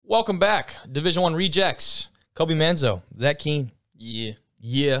Welcome back, Division I Rejects. Kobe Manzo, Zach Keene.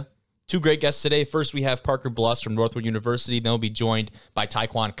 Yeah. Two great guests today. First, we have Parker Blust from Northwood University. Then we'll be joined by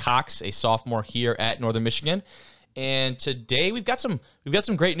Tyquan Cox, a sophomore here at Northern Michigan. And today we've got some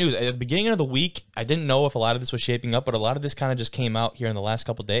great news. At the beginning of the week, I didn't know if a lot of this was shaping up, but a lot of this kind of just came out here in the last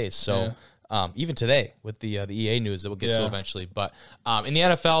couple of days. So even today with the EA news that we'll get to eventually. But in the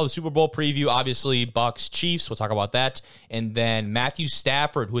NFL, the Super Bowl preview, obviously Bucks, Chiefs. We'll talk about that. And then Matthew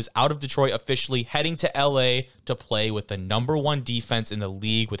Stafford, who is out of Detroit officially, heading to LA to play with the #1 defense in the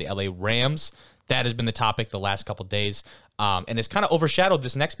league with the LA Rams. That has been the topic the last couple of days. And it's kind of overshadowed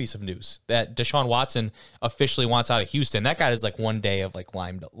this next piece of news that Deshaun Watson officially wants out of Houston. That guy is like one day of like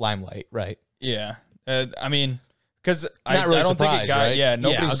limelight, right? Yeah. I mean, because I don't think it got, right? Yeah,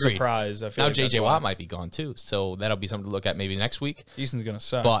 nobody's surprised. I feel now like J.J. Watt might be gone too, so that'll be something to look at maybe next week. Houston's going to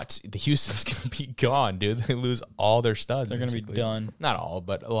suck. But the Houston's going to be gone, dude. They lose all their studs. They're going to be done. Not all,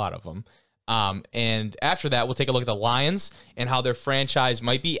 but a lot of them. And after that, we'll take a look at the Lions and how their franchise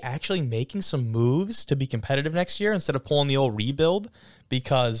might be actually making some moves to be competitive next year instead of pulling the old rebuild,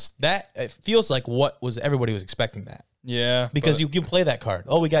 because it feels like everybody was expecting that. Yeah. Because you can play that card.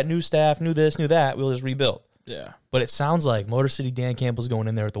 Oh, we got new staff, new this, new that. We'll just rebuild. Yeah. But it sounds like Motor City Dan Campbell's going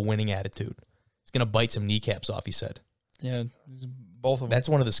in there with the winning attitude. He's going to bite some kneecaps off, he said. Yeah, both of them. That's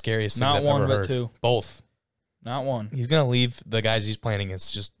one of the scariest things Not I've one, ever but heard. two. Both. Not one. He's going to leave the guys he's playing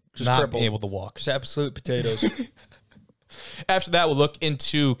against just not crippled. being able to walk. Just absolute potatoes. After that, we'll look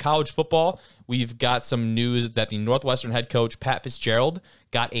into college football. We've got some news that the Northwestern head coach, Pat Fitzgerald,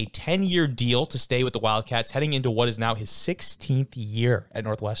 got a 10-year deal to stay with the Wildcats, heading into what is now his 16th year at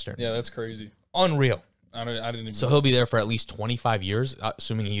Northwestern. Yeah, that's crazy. Unreal. I didn't even So he'll be there for at least 25 years,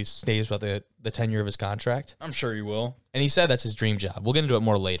 assuming he stays with the tenure of his contract. I'm sure he will. And he said that's his dream job. We'll get into it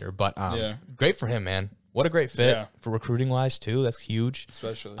more later, but great for him, man. What a great fit for recruiting-wise, too. That's huge.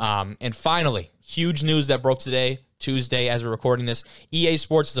 Especially. And finally, huge news that broke today, Tuesday, as we're recording this. EA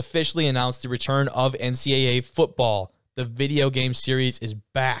Sports has officially announced the return of NCAA football. The video game series is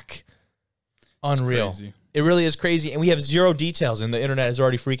back. Unreal. Crazy. It really is crazy, and we have zero details, and the internet is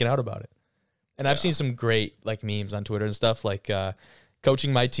already freaking out about it. And I've seen some great memes on Twitter and stuff, like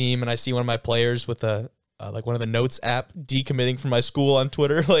coaching my team, and I see one of my players with one of the notes app decommitting from my school on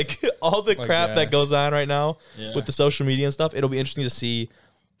Twitter, like all the crap that goes on right now with the social media and stuff. It'll be interesting to see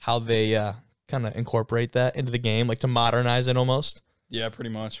how they kind of incorporate that into the game, like to modernize it almost. Yeah, pretty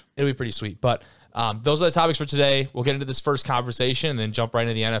much. It'll be pretty sweet. But those are the topics for today. We'll get into this first conversation and then jump right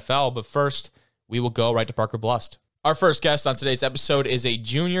into the NFL. But first, we will go right to Parker Blust. Our first guest on today's episode is a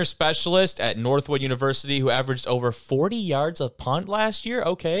junior specialist at Northwood University who averaged over 40 yards a punt last year.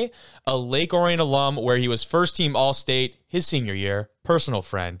 Okay. A Lake Orion alum where he was first team All-State his senior year. Personal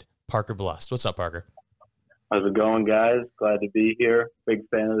friend, Parker Blust. What's up, Parker? How's it going, guys? Glad to be here. Big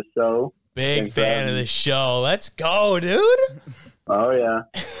fan of the show. Big fan of the show. Let's go, dude. Oh,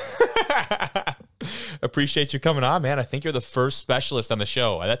 yeah. Appreciate you coming on, man. I think you're the first specialist on the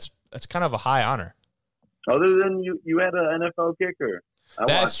show. That's kind of a high honor. Other than you had an NFL kicker.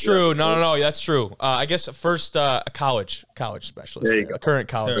 That's true. No. That's true. I guess first a college specialist. There you go. A current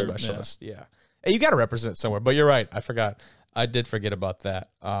college specialist. Yeah. Hey, you got to represent somewhere. But you're right. I forgot. I did forget about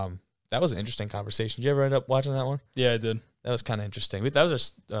that. That was an interesting conversation. Did you ever end up watching that one? Yeah, I did. That was kind of interesting. We've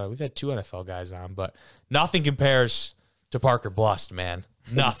had two NFL guys on, but nothing compares to Parker Blust, man.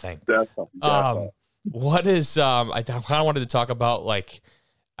 Nothing. Definitely. What is I kind of wanted to talk about, like,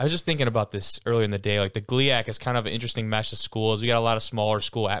 I was just thinking about this earlier in the day. Like, the GLIAC is kind of an interesting mesh of schools. We got a lot of smaller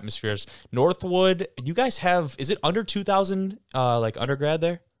school atmospheres. Northwood, you guys have, is it under 2,000 undergrad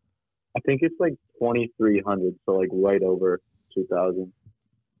there? I think it's like 2,300, so like right over 2,000.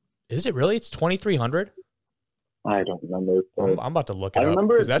 Is it really? It's 2,300? I don't remember. I'm about to look it up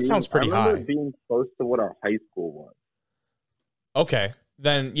because that sounds pretty high. I remember it being close to what our high school was. Okay.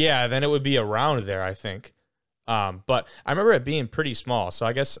 Then it would be around there, I think. But I remember it being pretty small, so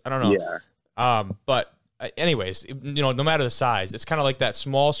I guess I don't know. Yeah. But anyways, no matter the size, it's kind of like that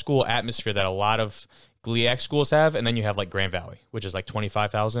small school atmosphere that a lot of GLIAC schools have, and then you have like Grand Valley, which is like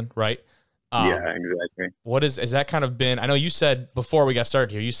 25,000, right? Yeah, exactly. What is that kind of been? I know you said before we got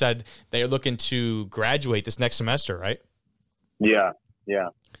started here, you said they're looking to graduate this next semester, right? Yeah.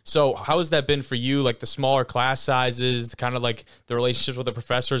 So how has that been for you? Like the smaller class sizes, kind of like the relationships with the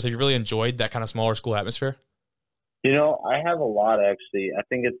professors. Have you really enjoyed that kind of smaller school atmosphere? I have a lot, actually. I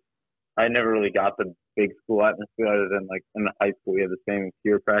think I never really got the big school atmosphere other than like in the high school we have the same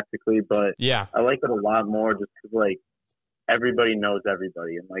here practically, but yeah, I like it a lot more just because like everybody knows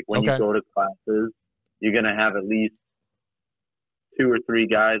everybody, and like when you go to classes, you're gonna have at least 2 or 3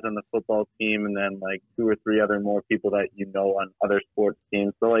 guys on the football team, and then like 2 or 3 other more people that you know on other sports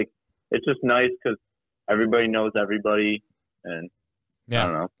teams. So like it's just nice because everybody knows everybody, and I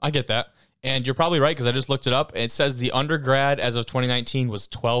don't know. I get that, and you're probably right because I just looked it up. It says the undergrad as of 2019 was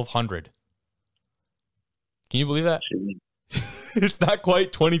 1,200. Can you believe that? It's not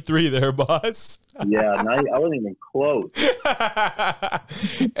quite 23 there, boss. Yeah, I wasn't even close. Hey,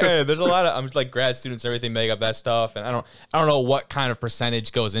 there's a lot of like grad students, everything make up that stuff, and I don't know what kind of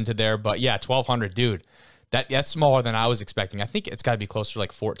percentage goes into there, but yeah, 1,200, dude. That's smaller than I was expecting. I think it's got to be closer to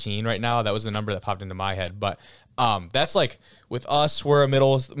like 14 right now. That was the number that popped into my head, but that's like with us, we're a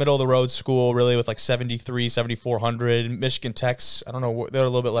middle of the road school, really, with like 7,400. Michigan Tech's, I don't know, they're a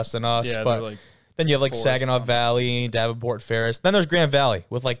little bit less than us, but like, then you have like Saginaw Valley, Davenport, Ferris. Then there's Grand Valley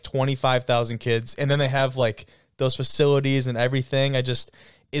with like 25,000 kids. And then they have like those facilities and everything.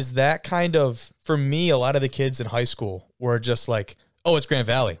 Is that kind of, for me, a lot of the kids in high school were just like, oh, it's Grand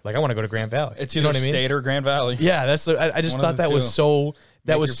Valley. Like, I want to go to Grand Valley. It's either State or Grand Valley. Yeah, I just thought that was so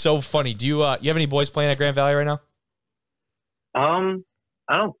funny. Do you have any boys playing at Grand Valley right now? I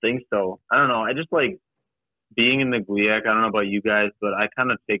don't think so. I don't know. I just like being in the GLIAC. I don't know about you guys, but I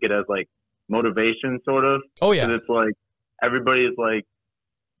kind of take it as like motivation, sort of. Oh yeah. 'Cause it's like everybody is like,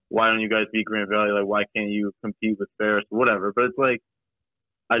 why don't you guys beat Grand Valley? Like, why can't you compete with Ferris or whatever? But it's like,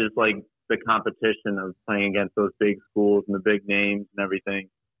 I just like the competition of playing against those big schools and the big names and everything.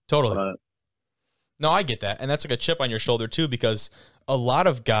 Totally. No, I get that. And that's like a chip on your shoulder too, because a lot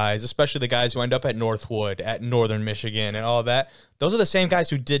of guys, especially the guys who end up at Northwood, at Northern Michigan and all of that, those are the same guys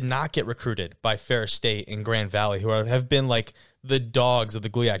who did not get recruited by Ferris State and Grand Valley, who have been like the dogs of the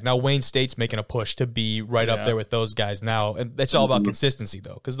GLIAC. Now, Wayne State's making a push to be right up there with those guys now. And that's all about consistency,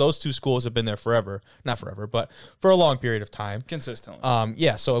 though, because those two schools have been there forever. Not forever, but for a long period of time. Consistently.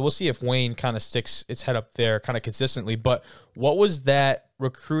 Yeah, so we'll see if Wayne kind of sticks its head up there kind of consistently. But what was that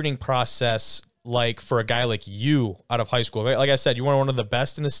recruiting process like for a guy like you out of high school? Like I said, you were one of the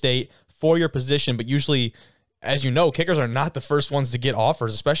best in the state for your position, but usually, as you know, kickers are not the first ones to get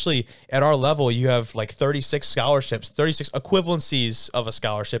offers, especially at our level. You have like 36 scholarships, 36 equivalencies of a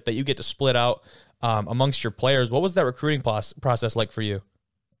scholarship that you get to split out amongst your players. What was that recruiting process like for you?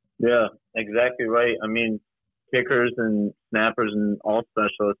 Yeah, exactly right. I mean, kickers and snappers and all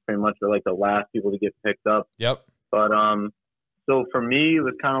specialists pretty much are like the last people to get picked up. Yep. But so for me, it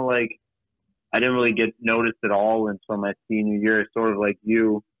was kind of like I didn't really get noticed at all until my senior year, sort of like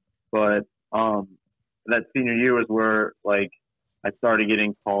you. But that senior year was where like I started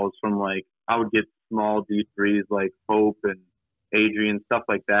getting calls from like I would get small D3s like Hope and Adrian, stuff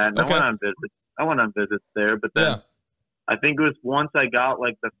like that. And Okay. I went on visits there, but then I think it was once I got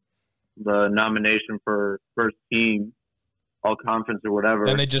like the nomination for first team, all conference or whatever.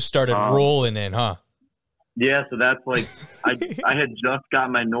 Then they just started rolling in, huh? Yeah, so that's like I had just got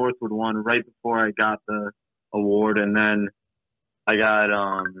my Northwood one right before I got the award, and then I got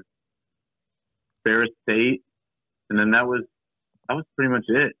Ferris State, and then that was pretty much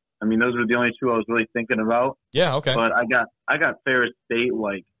it. I mean, those were the only two I was really thinking about. Yeah, okay. But I got Ferris State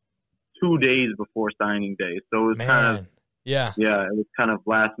like 2 days before signing day, so it was kind of it was kind of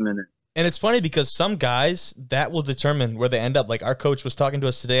last minute. And it's funny because some guys, that will determine where they end up. Like our coach was talking to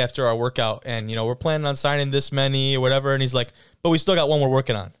us today after our workout, and, you know, we're planning on signing this many or whatever. And he's like, but we still got one we're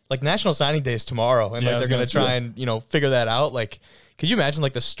working on. Like National Signing Day is tomorrow. And like they're going to try and, you know, figure that out. Like, could you imagine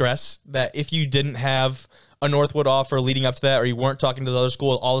like the stress that if you didn't have a Northwood offer leading up to that, or you weren't talking to the other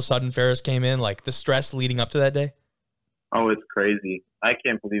school, all of a sudden Ferris came in, like the stress leading up to that day? Oh, it's crazy. I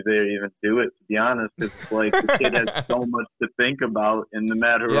can't believe they even do it, to be honest. It's like the kid has so much to think about in the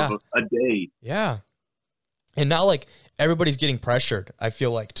matter of a day. Yeah. And now, like, everybody's getting pressured, I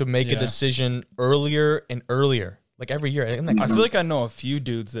feel like, to make a decision earlier and earlier. Like, every year. I feel like I know a few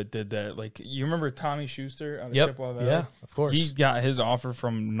dudes that did that. Like, you remember Tommy Schuster out of Chippewa Valley? Yeah, of course. He got his offer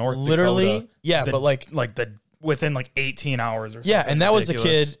from North Literally, Dakota. yeah, but like within like 18 hours or something. Yeah, and that ridiculous.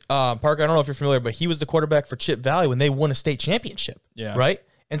 was a kid, Parker, I don't know if you're familiar, but he was the quarterback for Chip Valley when they won a state championship. Yeah. Right?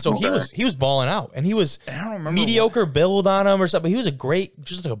 And so he was balling out, and he was mediocre build on him or something. He was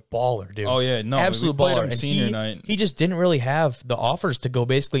just like a baller, dude. Oh yeah, no, absolute we played baller. him senior night. He just didn't really have the offers to go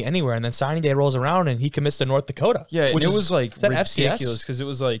basically anywhere, and then signing day rolls around, and he commits to North Dakota. Yeah, and it was like ridiculous FCS? because it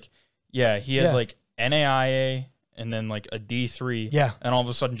was like, he had like NAIA and then like a D3. Yeah, and all of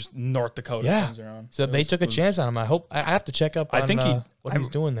a sudden just North Dakota comes around. So they took a chance on him. I have to check up. I think what he's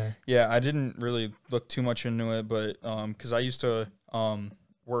doing there. Yeah, I didn't really look too much into it, but because I used to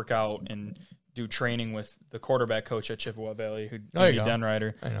work out and do training with the quarterback coach at Chippewa Valley, who'd be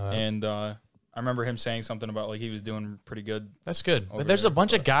Denrider. I know that. And I remember him saying something about like he was doing pretty good. That's good. But there's a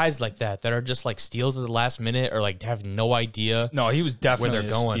bunch of guys like that are just like steals at the last minute or like have no idea. No, he was definitely where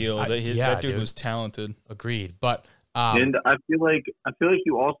they're going. Steal. That dude was talented. Agreed. But and I feel like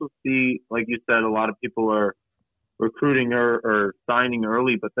you also see, like you said, a lot of people are recruiting or signing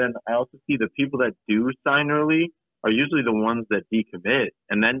early, but then I also see the people that do sign early are usually the ones that decommit,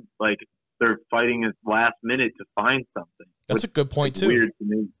 and then like they're fighting at last minute to find something. That's a good point too. Weird to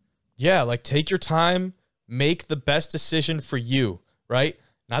me. Yeah, like take your time, make the best decision for you, right?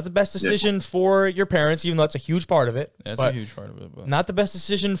 Not the best decision for your parents, even though that's a huge part of it. That's a huge part of it. But. Not the best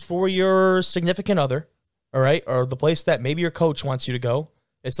decision for your significant other, all right? Or the place that maybe your coach wants you to go.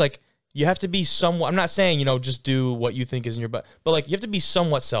 It's like you have to be somewhat, I'm not saying, just do what you think is in your butt, but like you have to be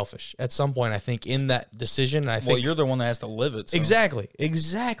somewhat selfish at some point, I think, in that decision. And I think you're the one that has to live it. So.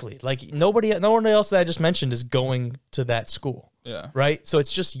 Exactly. Like no one else that I just mentioned is going to that school. Yeah. Right? So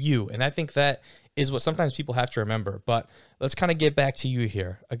it's just you. And I think that is what sometimes people have to remember. But let's kind of get back to you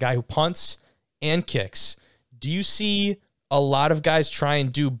here. A guy who punts and kicks. Do you see a lot of guys try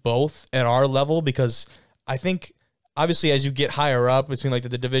and do both at our level? Because I think obviously as you get higher up between like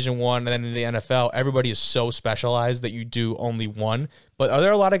the Division I and then in the NFL, everybody is so specialized that you do only one. But are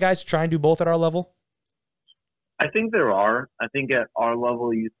there a lot of guys who try and do both at our level? I think there are. I think at our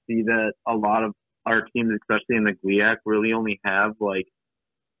level you see that a lot of our teams, especially in the GLIAC, really only have like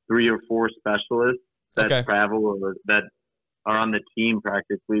 3 or 4 specialists that travel or that are on the team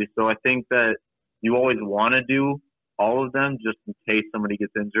practically. So I think that you always want to do all of them just in case somebody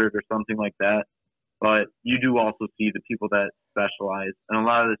gets injured or something like that. But you do also see the people that specialize. And a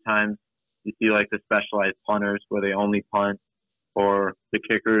lot of the times you see like the specialized punters where they only punt, or the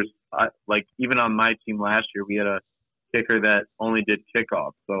kickers. Like even on my team last year, we had a kicker that only did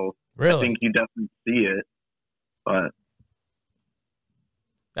kickoff. So really? I think you definitely see it. But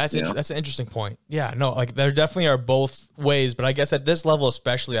that's an interesting point. Yeah, no, like there definitely are both ways, but I guess at this level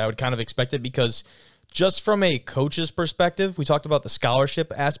especially, I would kind of expect it because just from a coach's perspective, we talked about the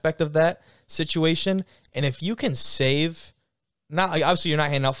scholarship aspect of that situation, and if you can save, not like obviously you're not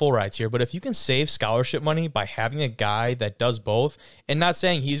handing out full rides here, but if you can save scholarship money by having a guy that does both, and not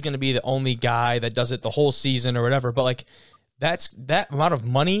saying he's going to be the only guy that does it the whole season or whatever, but like that amount of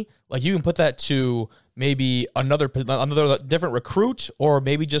money, like you can put that to maybe another different recruit, or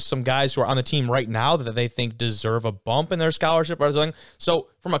maybe just some guys who are on the team right now that they think deserve a bump in their scholarship or something. So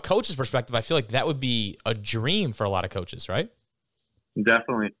from a coach's perspective, I feel like that would be a dream for a lot of coaches, right?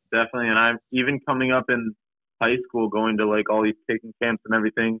 Definitely. And I'm even coming up in high school, going to like all these kicking camps and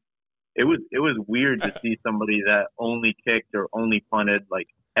everything. It was weird to see somebody that only kicked or only punted. Like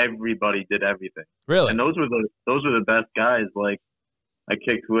everybody did everything. Really? And those were the best guys. Like I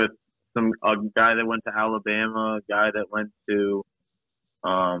kicked with a guy that went to Alabama, a guy that went to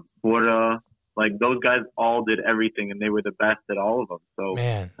Florida. Like those guys all did everything, and they were the best at all of them. So,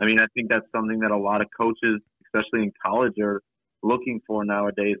 man, I mean, I think that's something that a lot of coaches, especially in college, are looking for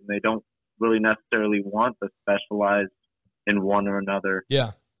nowadays, and they don't really necessarily want the specialized in one or another.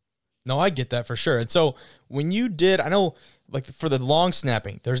 Yeah. No, I get that for sure. And so when you did, I know like for the long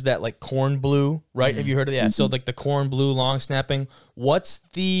snapping, there's that like corn blue, right? Mm-hmm. Have you heard of that? Mm-hmm. So like the corn blue long snapping, what's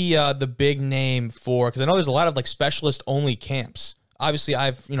the big name for, because I know there's a lot of like specialist only camps. Obviously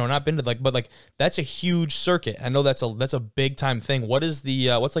I've, not been to but like that's a huge circuit. I know that's a big time thing. What is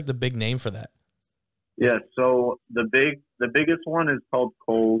what's like the big name for that? Yeah. So the biggest one is called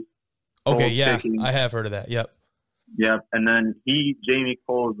Cole's. Okay. Yeah. Picking. I have heard of that. Yep. Yep. And then Jamie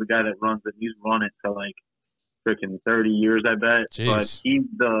Cole is the guy that runs it. He's run it for like freaking 30 years, I bet. Jeez.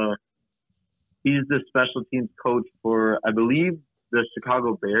 But he's the special teams coach for, I believe, the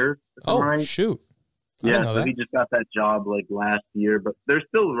Chicago Bears. Oh, right? Shoot. Yeah, so he just got that job like last year, but they're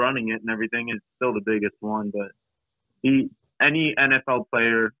still running it and everything. It's still the biggest one, but any NFL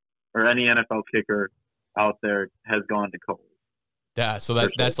player or any NFL kicker out there has gone to Cole. Yeah, so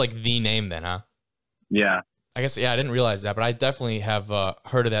that's like the name then, huh? Yeah. I guess, I didn't realize that, but I definitely have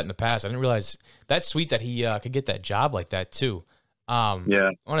heard of that in the past. I didn't realize that's sweet that he could get that job like that too.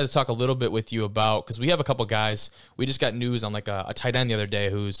 Yeah. I wanted to talk a little bit with you about, because we have a couple guys. We just got news on like a tight end the other day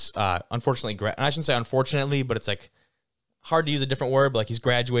who's unfortunately, and I shouldn't say unfortunately, but it's like hard to use a different word, but like he's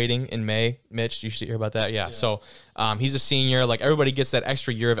graduating in May. Mitch, you should hear about that. Yeah. So he's a senior. Like everybody gets that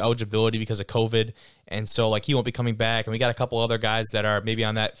extra year of eligibility because of COVID. And so like he won't be coming back. And we got a couple other guys that are maybe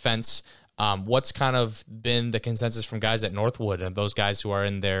on that fence. What's kind of been the consensus from guys at Northwood and those guys who are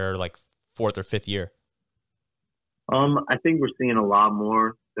in their like 4th or 5th year? I think we're seeing a lot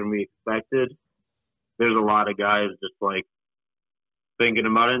more than we expected. There's a lot of guys just like thinking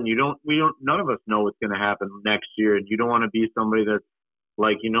about it, and none of us know what's going to happen next year, and you don't want to be somebody that's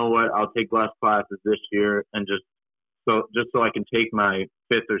like, you know what, I'll take less classes this year and just so I can take my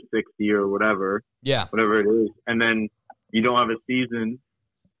 5th or 6th year or whatever it is. And then you don't have a season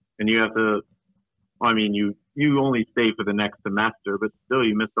and you have to, I mean, you only stay for the next semester, but still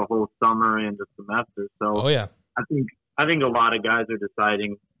you miss the whole summer and the semester. So I think a lot of guys are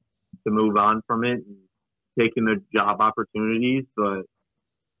deciding to move on from it and taking their job opportunities, but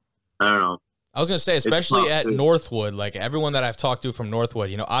I don't know. I was going to say, especially at Northwood, like everyone that I've talked to from Northwood,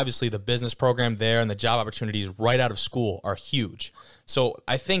 you know, obviously the business program there and the job opportunities right out of school are huge. So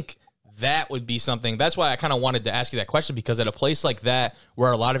I think that would be something. That's why I kind of wanted to ask you that question, because at a place like that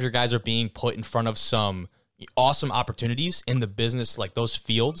where a lot of your guys are being put in front of some awesome opportunities in the business, like those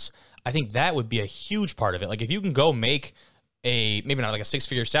fields, I think that would be a huge part of it. Like if you can go make maybe not like a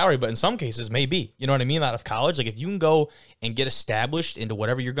 6-figure salary, but in some cases maybe, you know what I mean, out of college, like if you can go and get established into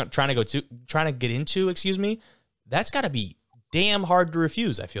whatever you're trying to get into, that's got to be damn hard to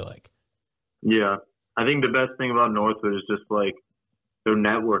refuse, I feel like. Yeah. I think the best thing about Northwood is just like they're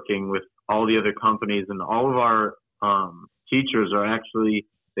networking with all the other companies, and all of our teachers are actually,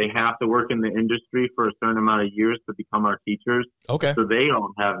 they have to work in the industry for a certain amount of years to become our teachers. Okay. So they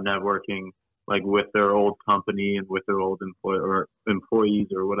all have networking like with their old company and with their old employees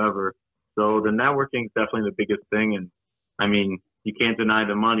or whatever. So the networking is definitely the biggest thing. And I mean, you can't deny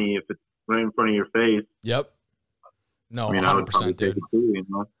the money if it's right in front of your face. Yep. No, 100%, dude.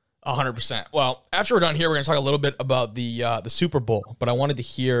 100%. Well, after we're done here, we're going to talk a little bit about the Super Bowl, but I wanted to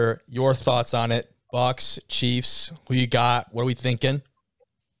hear your thoughts on it. Bucks, Chiefs, who you got? What are we thinking?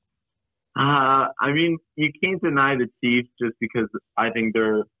 I mean, you can't deny the Chiefs just because I think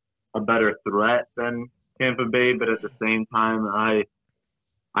they're a better threat than Tampa Bay, but at the same time, I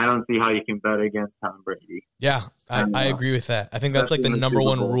don't see how you can bet against Tom Brady. Yeah, I agree with that. I think that's like the number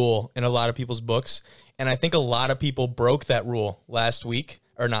one rule in a lot of people's books, and I think a lot of people broke that rule last week,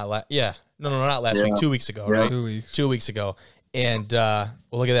 or not last. Yeah, no, not last week. 2 weeks ago, right? 2 weeks. 2 weeks ago, and well,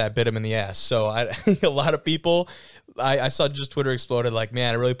 look at that, bit him in the ass. So I think a lot of people. I saw just Twitter exploded like,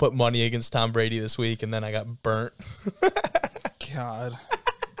 man, I really put money against Tom Brady this week, and then I got burnt. God.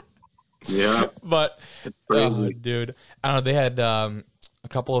 Yeah. But, dude, I don't know. They had a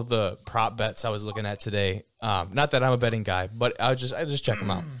couple of the prop bets I was looking at today. Not that I'm a betting guy, but I just check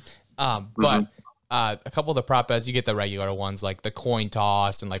them out. But a couple of the prop bets, you get the regular ones, like the coin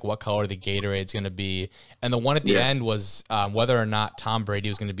toss and like what color the Gatorade's going to be. And the one at the end was whether or not Tom Brady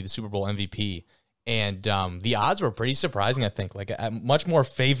was going to be the Super Bowl MVP. And the odds were pretty surprising, I think, like much more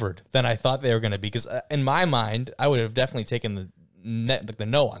favored than I thought they were going to be. Because in my mind, I would have definitely taken the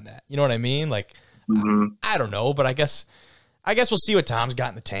no on that. You know what I mean? Like, I don't know, but I guess we'll see what Tom's got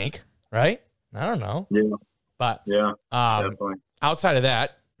in the tank, right? I don't know. Yeah. But outside of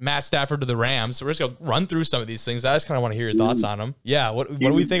that, Matt Stafford to the Rams. So we're just going to run through some of these things. I just kind of want to hear your thoughts on them. Yeah. What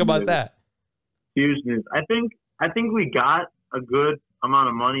do we think about that? Huge news. I think we got a good amount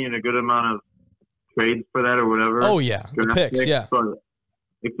of money and a good amount of trades for that or whatever. Oh, yeah. The picks, yeah. But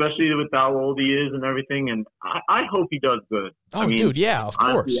especially with how old he is and everything. And I hope he does good. Oh, I mean, dude, yeah, of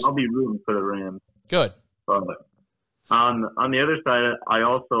course. I'll be rooting for the Rams. Good. But on the other side,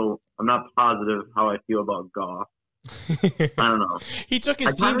 I'm not positive how I feel about Goff. I don't know. He took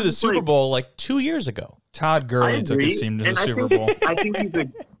his team to the Super Bowl like 2 years ago. Todd Gurley took his team to the Super Bowl. I think he's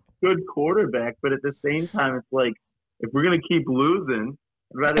a good quarterback, but at the same time, it's like, if we're going to keep losing,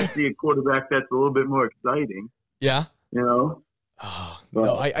 I'd rather see a quarterback that's a little bit more exciting. Yeah. You know? Oh,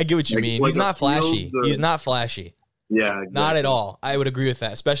 no, I get what you mean. He's not flashy. He's not flashy. Yeah. Exactly. Not at all. I would agree with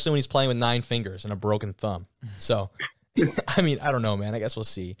that, especially when he's playing with 9 fingers and a broken thumb. So, I mean, I don't know, man. I guess we'll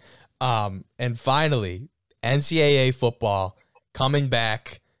see. And finally, NCAA football coming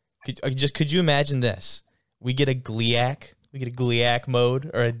back. Could you imagine this? We get a GLIAC. We get a GLIAC mode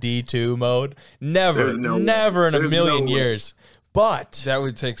or a D2 mode. Never in a million years. But that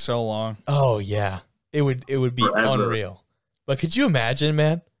would take so long. Oh yeah, it would be unreal. But could you imagine,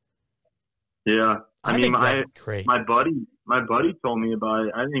 man? Yeah, I mean, great. My buddy told me about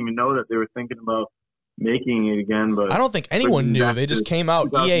it. I didn't even know that they were thinking about making it again. But I don't think anyone knew. They just came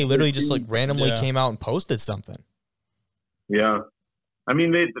out. EA literally just like randomly came out and posted something. Yeah, I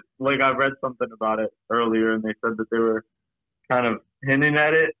mean, I read something about it earlier, and they said that they were kind of hinting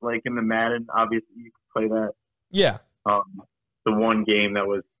at it, like in the Madden. Obviously, you could play that. Yeah. The one game that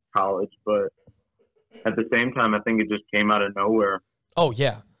was college, but at the same time, I think it just came out of nowhere. Oh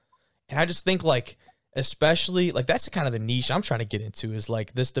yeah, and I just think like, especially like that's kind of the niche I'm trying to get into is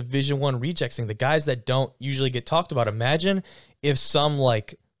like this Division I rejects thing. The guys that don't usually get talked about. Imagine if some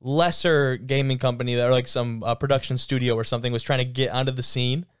like lesser gaming company or like some production studio or something was trying to get onto the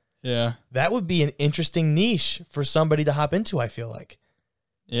scene. Yeah, that would be an interesting niche for somebody to hop into. I feel like.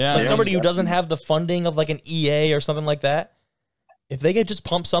 Yeah. Like somebody who doesn't have the funding of like an EA or something like that. If they could just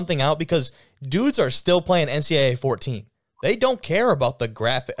pump something out, because dudes are still playing NCAA 14. They don't care about the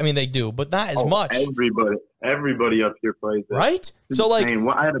graphic. I mean, they do, but not as much. Everybody up here plays it. Right? So like,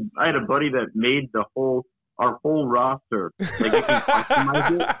 well, I had a buddy that made our whole roster. Like, you can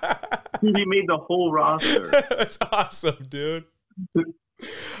customize it. Dude, he made the whole roster. That's awesome, dude.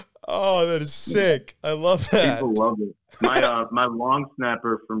 Oh, that is sick. I love that. People love it. My long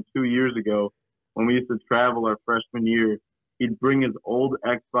snapper from 2 years ago, when we used to travel our freshman year, he'd bring his old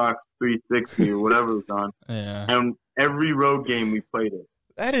Xbox 360 or whatever was on. Yeah. And every road game we played it.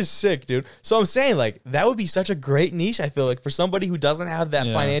 That is sick, dude. So I'm saying, like, that would be such a great niche, I feel like, for somebody who doesn't have that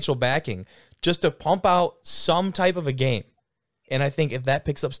financial backing, just to pump out some type of a game. And I think if that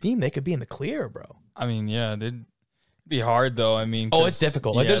picks up steam, they could be in the clear, bro. I mean, yeah, it'd be hard, though. I mean, it's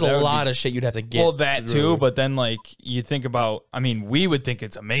difficult. Like, there's a lot of shit you'd have to get. Well, that too, but then, like, you think about, I mean, we would think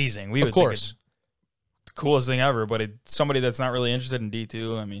it's amazing. We would think it's the coolest thing ever, but somebody that's not really interested in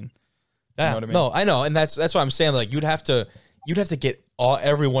D2, I mean, you know what I mean? No, I know. And that's what I'm saying. Like, you'd have to get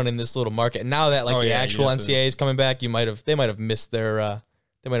everyone in this little market. And now that the actual NCAA is coming back, they might have missed their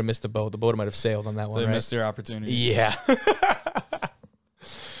they might have missed the boat. The boat might have sailed on that one. They missed their opportunity. Yeah.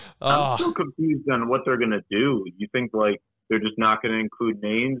 I'm still confused on what they're gonna do. You think like they're just not gonna include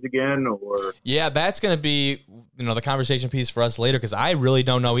names again, or? Yeah, that's gonna be the conversation piece for us later, because I really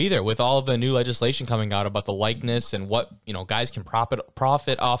don't know either. With all the new legislation coming out about the likeness and what guys can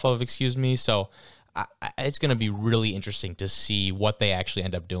profit off of. Excuse me. So. It's going to be really interesting to see what they actually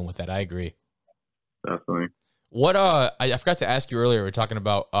end up doing with that. I agree. Definitely. What I forgot to ask you earlier. We were talking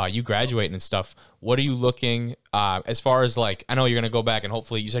about you graduating and stuff. What are you looking as far as, like, I know you're going to go back and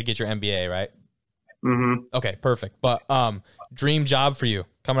hopefully you said get your MBA, right? Mm-hmm. Okay, perfect. But dream job for you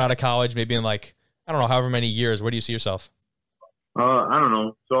coming out of college, maybe in like, I don't know, however many years. Where do you see yourself? I don't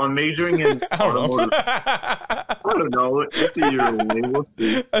know. So I'm majoring in automotive. I don't know. It's a year away. We'll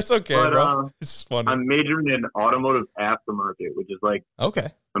see. That's okay, bro. It's fun. I'm majoring in automotive aftermarket, which is like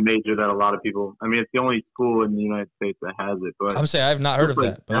a major that a lot of people. I mean, it's the only school in the United States that has it. But I'm saying I've not heard of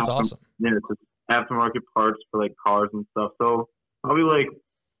that, but that's awesome. Yeah, it's just aftermarket parts for like cars and stuff. So probably like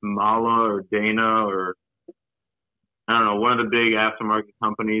Mala or Dana or I don't know, one of the big aftermarket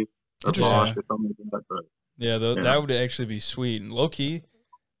companies. Interesting. Or something like that. But, yeah, that would actually be sweet. Low key,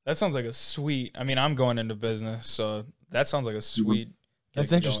 that sounds like a sweet. I mean, I'm going into business, so that sounds like a sweet.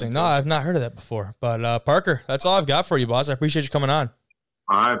 That's interesting. No, I've not heard of that before. But Parker, that's all I've got for you, boss. I appreciate you coming on.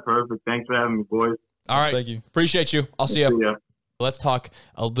 All right, perfect. Thanks for having me, boys. All right, thank you. Appreciate you. I'll see you. Let's talk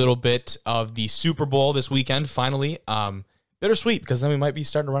a little bit of the Super Bowl this weekend. Finally, bittersweet, because then we might be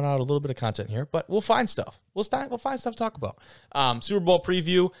starting to run out a little bit of content here, but we'll find stuff. We'll find stuff to talk about. Super Bowl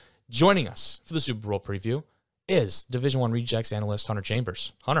preview. Joining us for the Super Bowl preview is Division I Rejects analyst Hunter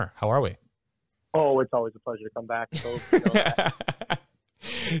Chambers. Hunter, how are we? Oh, it's always a pleasure to come back. So,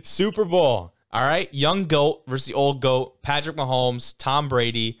 Super Bowl. All right. Young GOAT versus the old GOAT. Patrick Mahomes, Tom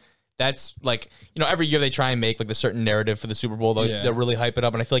Brady. That's like, every year they try and make like the certain narrative for the Super Bowl. They'll really hype it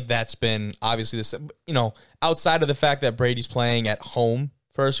up. And I feel like that's been obviously this, outside of the fact that Brady's playing at home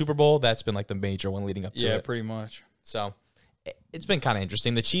for a Super Bowl, that's been like the major one leading up to it. Yeah, pretty much. So it's been kind of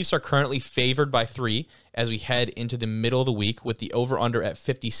interesting. The Chiefs are currently favored by 3 as we head into the middle of the week with the over-under at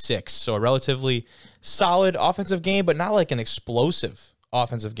 56. So a relatively solid offensive game, but not like an explosive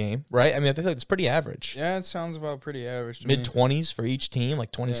offensive game, right? I mean, I think it's pretty average. Yeah, it sounds about pretty average to me. Mid-20s for each team,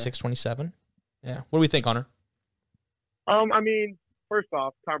 like 26, 27. Yeah. What do we think, Hunter? I mean, first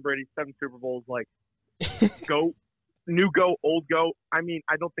off, Tom Brady, 7 Super Bowls, like, GOAT, new GOAT, old GOAT. I mean,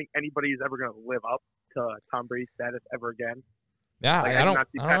 I don't think anybody is ever going to live up to Tom Brady's status ever again. Yeah, like, I don't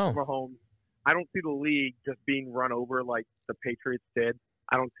see Patrick know. Mahomes. I don't see the league just being run over like the Patriots did.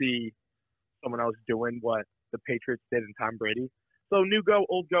 I don't see someone else doing what the Patriots did in Tom Brady. So new GOAT,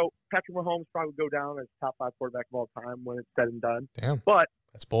 old GOAT. Patrick Mahomes probably go down as top 5 quarterback of all time when it's said and done. Damn. But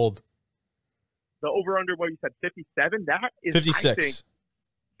that's bold. The over-under, what you said, 57? That is, 56. I think,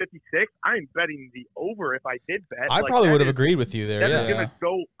 56. I'm betting the over if I did bet. I probably would have agreed with you there. That is going to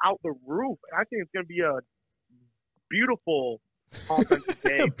go out the roof. I think it's going to be a beautiful offensive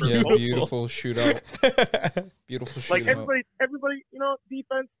game. Beautiful shootout. Beautiful shootout. Like everybody,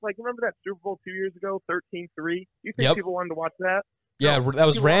 defense. Like remember that Super Bowl 2 years ago, 13-3. You think people wanted to watch that? Yeah, no, that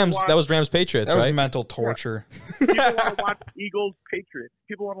was Rams. That was Rams Patriots. That was right? Mental torture. Yeah. People want to watch Eagles Patriots.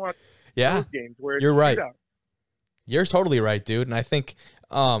 People want to watch those games where you're right. You're totally right, dude. And I think,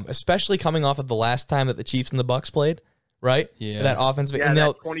 especially coming off of the last time that the Chiefs and the Bucks played, right? Yeah. That offensive. Yeah,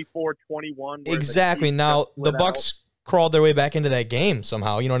 that 24-21. Exactly. Now the Bucks crawled their way back into that game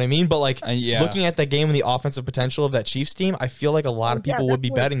somehow. You know what I mean? But like looking at that game and the offensive potential of that Chiefs team, I feel like a lot of people would be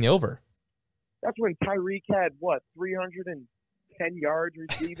betting the over. That's when Tyreek had 310 yards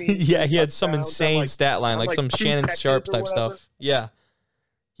receiving. Yeah, he had some insane stat line, like some Shannon Sharp type stuff. Yeah,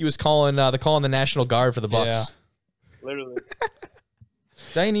 he was calling the National Guard for the Bucs. Yeah. Literally,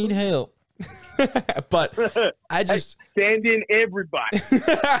 they need help. But I just stand in everybody.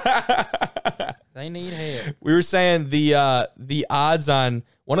 They need help. We were saying the odds on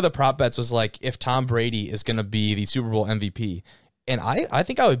one of the prop bets was like if Tom Brady is going to be the Super Bowl MVP, and I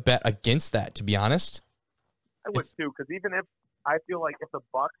think I would bet against that, to be honest. I would too, because even if I feel like if the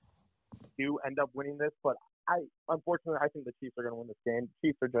Bucs do end up winning this, but unfortunately I think the Chiefs are going to win this game. The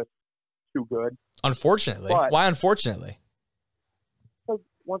Chiefs are just too good. Unfortunately, why? Unfortunately.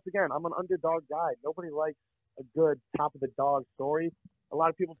 Once again, I'm an underdog guy. Nobody likes a good top of the dog story. A lot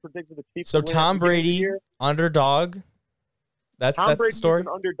of people predicted the Chiefs. So Tom Brady, underdog. That's the story. An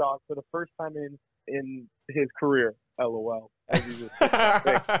underdog for the first time in his career. LOL.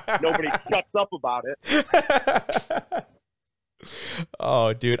 Nobody shuts up about it.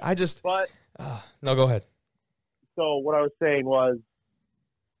 Oh, dude, But no, go ahead. So what I was saying was,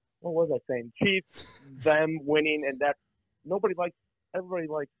 what was I saying? Chiefs, them winning, and that's everybody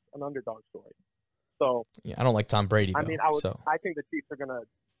likes an underdog story. So yeah, I don't like Tom Brady. I mean, I think the Chiefs are gonna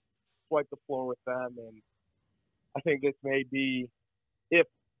swipe the floor with them, and I think this may be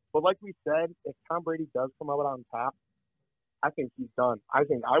but like we said, if Tom Brady does come out on top, I think he's done. I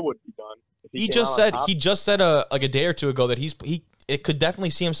think I would be done. He just said like a day or two ago that it could definitely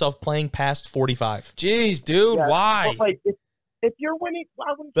see himself playing past 45. Jeez, dude, why? But like, if you're winning, why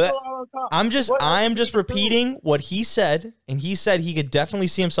wouldn't you go out on top? I'm just repeating what he said, and he said he could definitely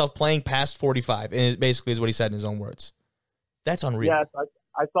see himself playing past 45, and it basically is what he said in his own words. That's unreal. Yes,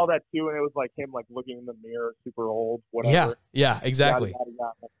 I saw that too, and it was like him like looking in the mirror, super old, whatever. Yeah, exactly.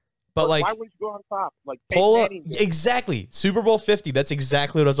 Yada. But like, why wouldn't you go on top? Like, pull up, exactly. Super Bowl 50. That's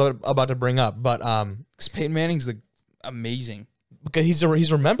exactly what I was about to bring up. But because Peyton Manning's amazing. Because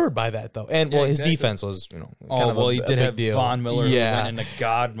he's remembered by that though, and his defense was he did have Von Miller who went into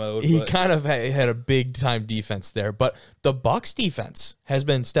God mode. He kind of had a big time defense there, but the Bucs defense has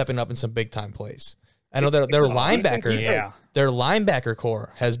been stepping up in some big time plays. I know that their linebacker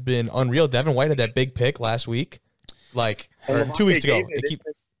core has been unreal. Devin White had that big pick last week, or 2 weeks ago.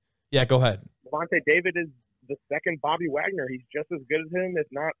 Yeah, go ahead. Levante David is the second Bobby Wagner. He's just as good as him, if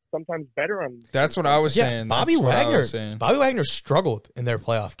not sometimes better. That's what I was saying. Bobby Wagner struggled in their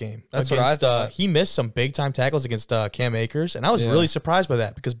playoff game. That's what I thought. He missed some big time tackles against Cam Akers, and I was really surprised by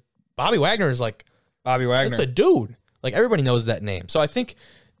that because Bobby Wagner is like Bobby Wagner. That's the dude. Like everybody knows that name. So I think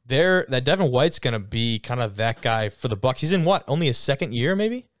that Devin White's going to be kind of that guy for the Bucs. He's in only his second year,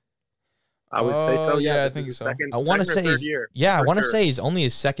 maybe. I would say so. Yeah, I think so. I want to say he's only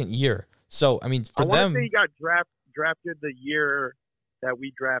his second year. So I mean, for them, I want to say he got drafted the year that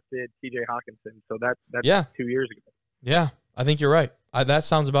we drafted T.J. Hawkinson. So that's 2 years ago. Yeah, I think you're right. That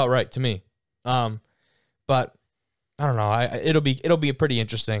sounds about right to me. But I don't know. It'll be pretty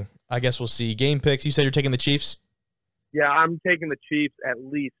interesting. I guess we'll see. Game picks. You said you're taking the Chiefs. Yeah, I'm taking the Chiefs at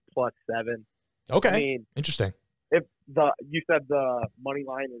least +7. Okay, I mean, interesting. If you said the money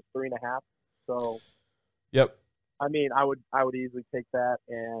line is 3.5, so yep. I mean, I would easily take that,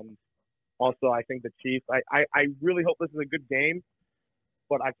 and also I think the Chiefs. I really hope this is a good game,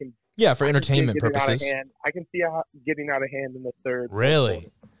 but I can for entertainment purposes. I can see getting out of hand in the third.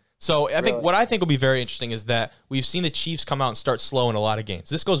 Really. So I think what I think will be very interesting is that we've seen the Chiefs come out and start slow in a lot of games.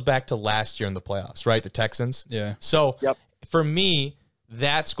 This goes back to last year in the playoffs, right? The Texans. Yeah. So for me,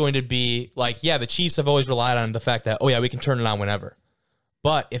 that's going to be the Chiefs have always relied on the fact that, we can turn it on whenever.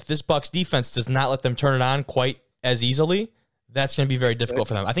 But if this Bucs defense does not let them turn it on quite as easily, that's going to be very difficult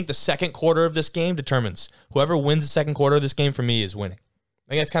for them. I think the second quarter of this game determines. Whoever wins the second quarter of this game for me is winning. I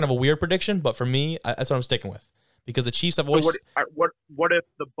think that's kind of a weird prediction, but for me, that's what I'm sticking with. Because the Chiefs have always... So what if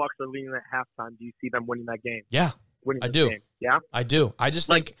the Bucs are leading at halftime? Do you see them winning that game? Yeah, I do. Game? Yeah? I do. I just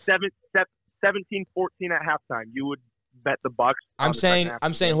think... 17-14 at halftime, you would bet the Bucs. I'm saying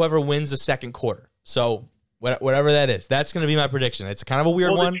whoever wins the second quarter. So whatever that is, that's going to be my prediction. It's kind of a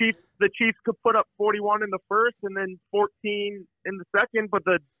weird one. The Chiefs could put up 41 in the first and then 14 in the second, but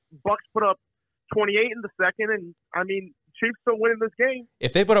the Bucs put up 28 in the second, and I mean, Chiefs still winning this game.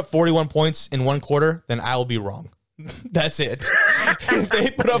 If they put up 41 points in one quarter, then I'll be wrong. That's it. If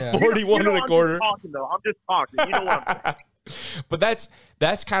they put up 41 in a quarter. I'm just talking. You know what I'm saying. But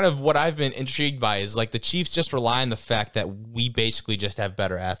that's kind of what I've been intrigued by is the Chiefs just rely on the fact that we basically just have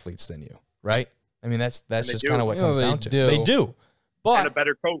better athletes than you, right? I mean, that's just kind of what it comes down to. They do. But, and a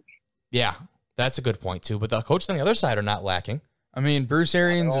better coach. Yeah, That's a good point, too. But the coaches on the other side are not lacking. I mean, Bruce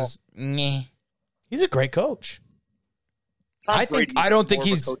Arians is... Meh. He's a great coach. I don't think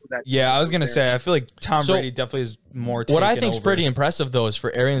he's... Yeah, I was going to say, I feel like Tom Brady definitely is more taken What I think is over. pretty impressive, though, is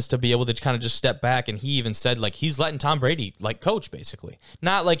for Arians to be able to kind of just step back, and he even said, like, he's letting Tom Brady, like, coach, basically.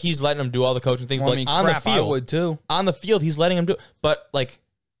 Not like he's letting him do all the coaching things, but on the field. I would, too. On the field, he's letting him do it. But, like,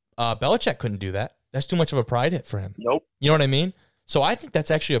 Belichick couldn't do that. That's too much of a pride hit for him. Nope. You know what I mean? So I think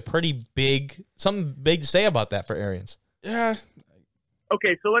that's actually a pretty big, something big to say about that for Arians. Yeah.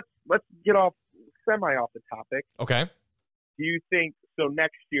 Okay, so let's get off the topic. Okay. Do you think so?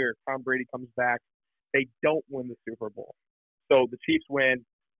 Next year, Tom Brady comes back. They don't win the Super Bowl. So the Chiefs win.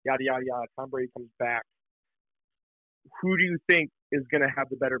 Yada yada yada. Tom Brady comes back. Who do you think is going to have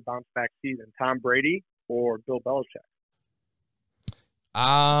the better bounce back season, Tom Brady or Bill Belichick?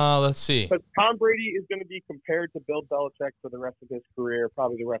 Let's see. Because Tom Brady is going to be compared to Bill Belichick for the rest of his career,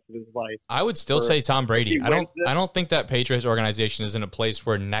 probably the rest of his life. I would still say Tom Brady. I don't think that Patriots organization is in a place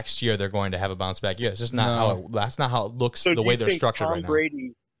where next year they're going to have a bounce back year. It's just not that's not how it looks the way they're structured right now.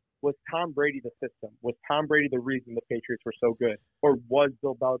 Was Tom Brady the system? Was Tom Brady the reason the Patriots were so good? Or was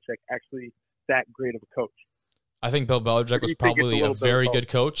Bill Belichick actually that great of a coach? I think Bill Belichick was probably a very good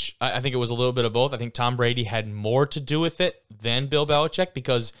coach. I think it was a little bit of both. I think Tom Brady had more to do with it than Bill Belichick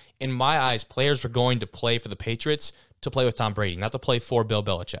because, in my eyes, players were going to play for the Patriots to play with Tom Brady, not to play for Bill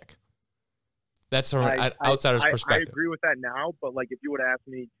Belichick. That's from an outsider's perspective. I agree with that now, but like if you would have asked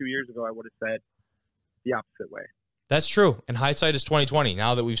me 2 years ago, I would have said the opposite way. That's true. And hindsight is 20/20.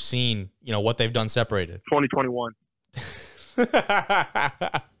 Now that we've seen, what they've done separated. 2021.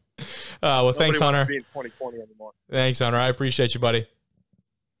 Well, thanks, Hunter. Be in 2020 anymore. Thanks, Hunter. I appreciate you, buddy.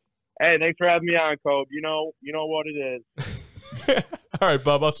 Hey, thanks for having me on, Kobe. You know what it is. All right,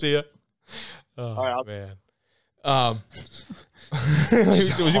 bub. I'll see you. Oh, all right, man.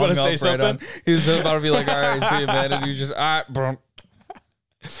 Was he about to say something? He was about to be like, all right, see you, man. And he was just, all right,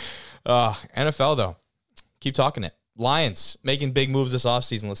 NFL, though. Keep talking it. Lions making big moves this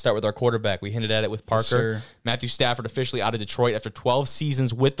offseason. Let's start with our quarterback. We hinted at it with Parker. Yes, Matthew Stafford officially out of Detroit after 12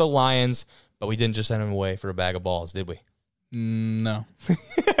 seasons with the Lions, but we didn't just send him away for a bag of balls, did we? No.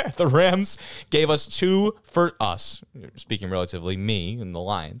 The Rams gave us two for us, speaking relatively, me and the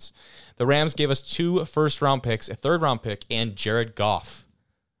Lions. The Rams gave us 2 first-round picks, a third-round pick, and Jared Goff,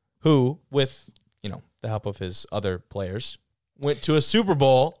 who, with the help of his other players, went to a Super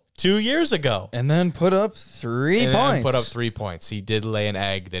Bowl 2 years ago. And then put up 3 points. He did lay an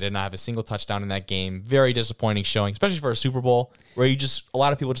egg. They did not have a single touchdown in that game. Very disappointing showing, especially for a Super Bowl where a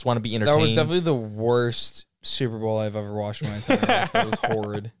lot of people just want to be entertained. That was definitely the worst Super Bowl I've ever watched in my entire life. It was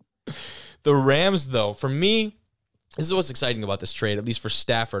horrid. The Rams, though, for me, this is what's exciting about this trade, at least for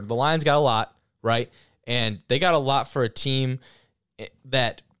Stafford. The Lions got a lot, right? And they got a lot for a team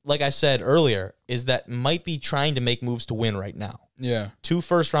that, like I said earlier, is that might be trying to make moves to win right now. Yeah. 2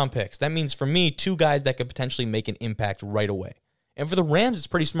 first-round picks. That means, for me, 2 guys that could potentially make an impact right away. And for the Rams, it's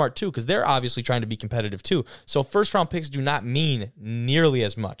pretty smart, too, because they're obviously trying to be competitive, too. So first-round picks do not mean nearly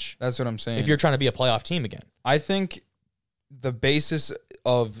as much. That's what I'm saying. If you're trying to be a playoff team again. I think the basis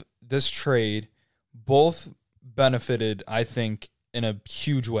of this trade both benefited, I think, in a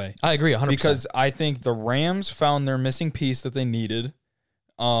huge way. I agree 100%. Because I think the Rams found their missing piece that they needed.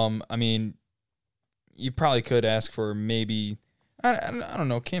 I mean, you probably could ask for maybe... I don't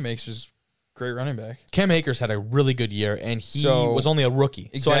know. Cam Akers is great running back. Cam Akers had a really good year, and he was only a rookie.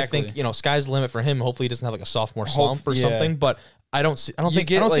 Exactly. So I think sky's the limit for him. Hopefully, he doesn't have like a sophomore slump or something. But I don't see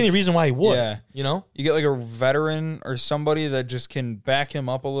any reason why he would. Yeah. You get like a veteran or somebody that just can back him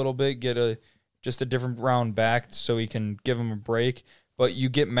up a little bit. Get just a different round back so he can give him a break. But you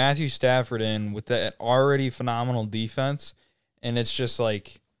get Matthew Stafford in with that already phenomenal defense, and it's just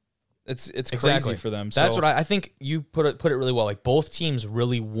like. It's crazy for them. That's what I think you put it really well. Like both teams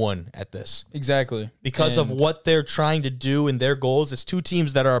really won at this. Exactly. Because of what they're trying to do and their goals. It's 2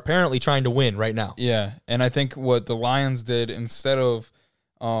 teams that are apparently trying to win right now. Yeah. And I think what the Lions did instead of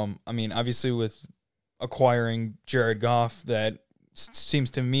obviously with acquiring Jared Goff, that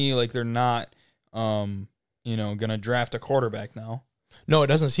seems to me like they're not gonna draft a quarterback now. No, it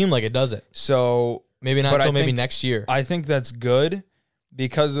doesn't seem like it, does it? So maybe not until maybe next year. I think that's good.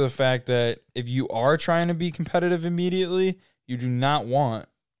 Because of the fact that if you are trying to be competitive immediately, you do not want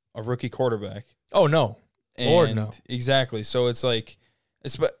a rookie quarterback. Oh, no. Lord, no. Exactly. So it's like,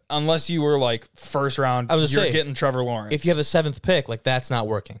 unless you were like first round, getting Trevor Lawrence. If you have the 7th pick, like that's not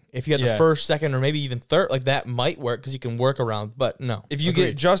working. If you have the first, second, or maybe even third, like that might work because you can work around, but no. If you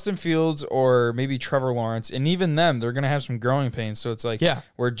get Justin Fields or maybe Trevor Lawrence, and even them, they're going to have some growing pains. So it's like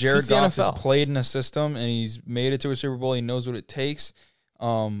where Jared Goff has played in a system and he's made it to a Super Bowl, he knows what it takes.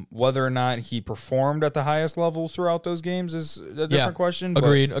 Whether or not he performed at the highest levels throughout those games is a different question.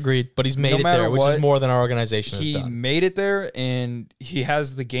 Agreed. But he's made it there, which is more than our organization has done. He made it there, and he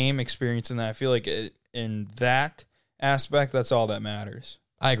has the game experience in that. I feel like in that aspect, that's all that matters.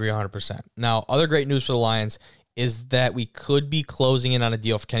 I agree 100%. Now, other great news for the Lions is that we could be closing in on a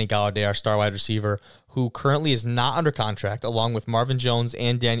deal for Kenny Golladay, our star wide receiver, who currently is not under contract, along with Marvin Jones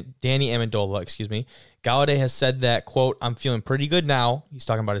and Danny Amendola, Golladay has said that, quote, I'm feeling pretty good now. He's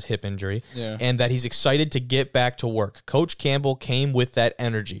talking about his hip injury. Yeah. And that he's excited to get back to work. Coach Campbell came with that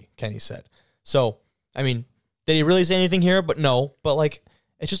energy, Kenny said. So, I mean, did he really say anything here? But no. But, like,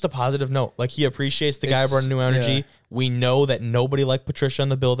 it's just a positive note. Like, he appreciates the guy brought new energy. Yeah. We know that nobody liked Patricia in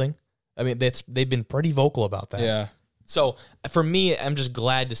the building. I mean, they've been pretty vocal about that. Yeah. So, for me, I'm just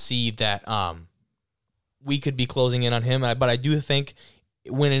glad to see that we could be closing in on him. But I do think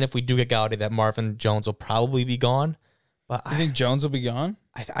when and if we do get Golladay, that Marvin Jones will probably be gone. But I think Jones will be gone?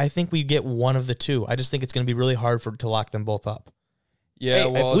 I think we get one of the two. I just think it's going to be really hard to lock them both up. Yeah,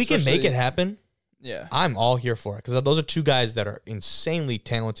 hey, if we can make it happen, yeah, I'm all here for it. Because those are two guys that are insanely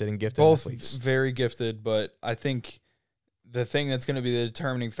talented and gifted athletes. Both very gifted, but I think the thing that's going to be the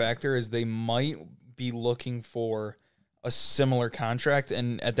determining factor is they might be looking for a similar contract,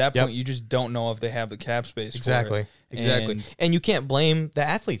 and at that point, you just don't know if they have the cap space for it. Exactly. And you can't blame the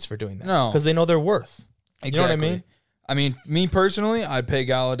athletes for doing that. No. Because they know their worth. Exactly. You know what I mean? I mean, me personally, I'd pay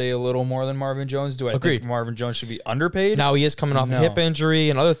Golladay a little more than Marvin Jones. Do I think Marvin Jones should be underpaid? Now he is coming off a hip injury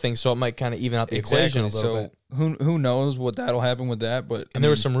and other things, so it might kind of even out the equation a little bit. Who knows what that'll happen with that? But there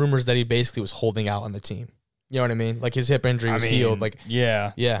were some rumors that he basically was holding out on the team. You know what I mean? Like his hip injury was healed. Like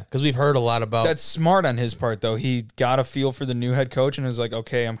yeah, because we've heard a lot about. That's smart on his part, though. He got a feel for the new head coach and is like,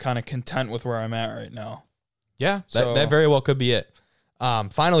 okay, I'm kind of content with where I'm at right now. Yeah, that very well could be it.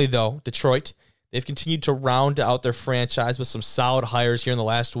 Finally, though, Detroit, they've continued to round out their franchise with some solid hires here in the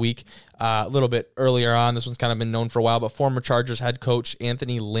last week. A little bit earlier on, this one's kind of been known for a while, but former Chargers head coach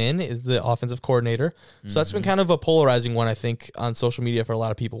Anthony Lynn is the offensive coordinator. So that's been kind of a polarizing one, I think, on social media for a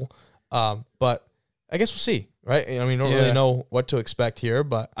lot of people. But I guess we'll see, right? I mean, we don't really know what to expect here,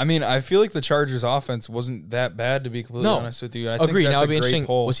 but I mean, I feel like the Chargers' offense wasn't that bad, to be completely honest with you. I agree. Think now that's it'd be interesting.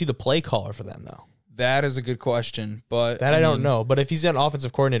 Poll. Was he the play caller for them, though? That is a good question, but that I don't know. But if he's an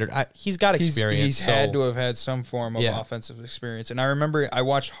offensive coordinator, he's got experience. He's had to have had some form of offensive experience. And I remember I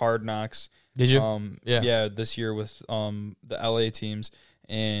watched Hard Knocks. Did you? Yeah, this year with the LA teams,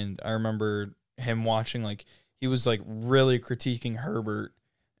 and I remember him watching, like, he was like really critiquing Herbert.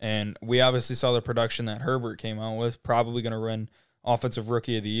 And we obviously saw the production that Herbert came out with, probably going to run Offensive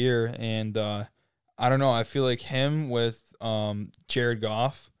Rookie of the Year. And I don't know, I feel like him with Jared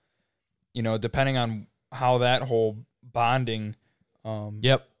Goff, you know, depending on how that whole bonding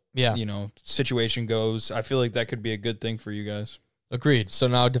situation goes, I feel like that could be a good thing for you guys. Agreed. So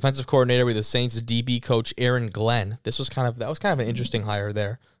now defensive coordinator with the Saints DB coach Aaron Glenn. That was kind of an interesting hire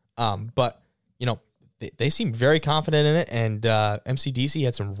there. But, you know, they seem very confident in it, and MCDC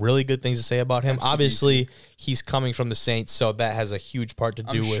had some really good things to say about him. Obviously, he's coming from the Saints, so that has a huge part to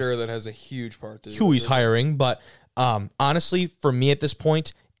do with... I'm sure that has a huge part to do with who he's hiring. But honestly, for me at this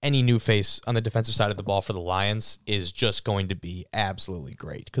point, any new face on the defensive side of the ball for the Lions is just going to be absolutely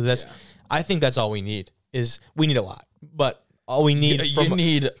great. Because I think that's all we need. We need a lot. But all we need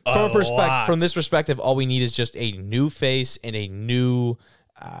from this perspective, all we need is just a new face and a new...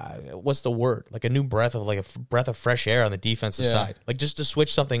 what's the word? Like a new breath of fresh air on the defensive side. Like just to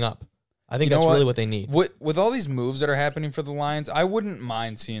switch something up. I think that's really what they need. With all these moves that are happening for the Lions, I wouldn't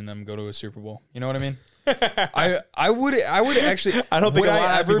mind seeing them go to a Super Bowl. You know what I mean? I would actually. I don't think a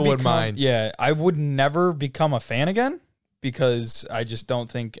lot of people would mind. Yeah, I would never become a fan again because I just don't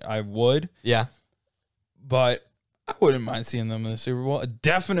think I would. Yeah, but I wouldn't mind seeing them in the Super Bowl.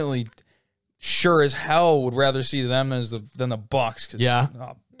 Definitely. Sure as hell would rather see them than the Bucs.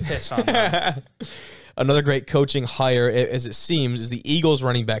 Piss on them. Another great coaching hire, as it seems, is the Eagles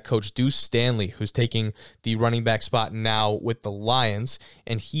running back coach Deuce Stanley, who's taking the running back spot now with the Lions,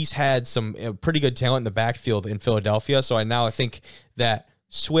 and he's had some pretty good talent in the backfield in Philadelphia. So I think that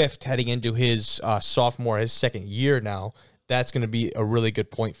Swift heading into his his second year now, that's going to be a really good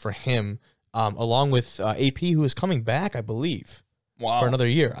point for him, along with AP, who is coming back, I believe. Wow. For another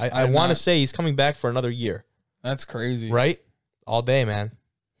year. I want to say he's coming back for another year. That's crazy. Right? All day, man.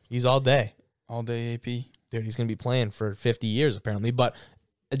 He's all day. All day AP. Dude, he's going to be playing for 50 years, apparently. But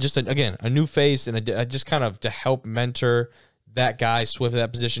just, again, a new face and just kind of to help mentor that guy, Swift,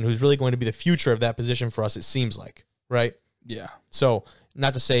 that position, who's really going to be the future of that position for us, it seems like. Right? Yeah. So,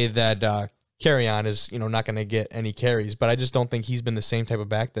 not to say that Carry-On is not going to get any carries, but I just don't think he's been the same type of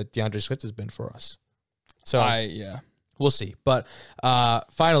back that DeAndre Swift has been for us. So, We'll see. But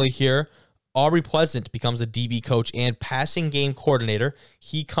finally here, Aubrey Pleasant becomes a DB coach and passing game coordinator.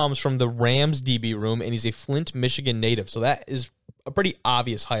 He comes from the Rams DB room, and he's a Flint, Michigan native. So that is a pretty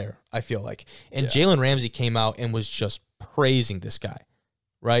obvious hire, I feel like. And Jalen Ramsey came out and was just praising this guy,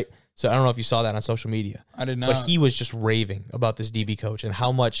 right? So I don't know if you saw that on social media. I did not. But he was just raving about this DB coach and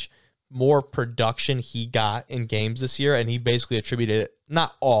how much more production he got in games this year. And he basically attributed it,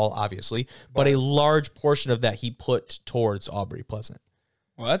 not all, obviously, but a large portion of that he put towards Aubrey Pleasant.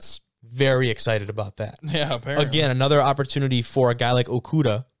 Well, that's very excited about that. Yeah, apparently. Again, another opportunity for a guy like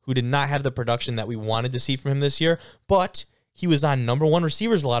Okuda, who did not have the production that we wanted to see from him this year, but he was on number one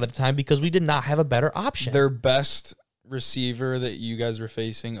receivers a lot of the time because we did not have a better option. Their best receiver that you guys were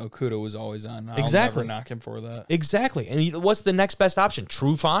facing, Okuda, was always on. I'll never knock him for that. Exactly. And what's the next best option?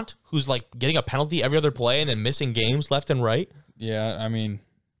 Trufant, who's like getting a penalty every other play and then missing games left and right. Yeah, I mean,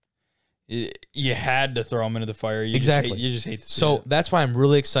 you had to throw him into the fire. You Exactly. You just hate to see So it. that's why I'm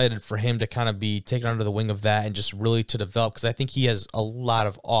really excited for him to kind of be taken under the wing of that and just really to develop, because I think he has a lot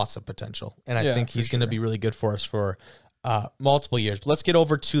of awesome potential. And I think he's going to be really good for us for multiple years. But let's get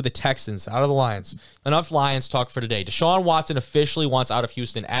over to the Texans, out of the Lions. Enough Lions talk for today. Deshaun Watson officially wants out of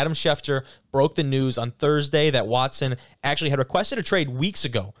Houston. Adam Schefter broke the news on Thursday that Watson actually had requested a trade weeks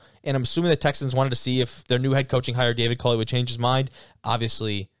ago. And I'm assuming the Texans wanted to see if their new head coaching hire, David Culley, would change his mind.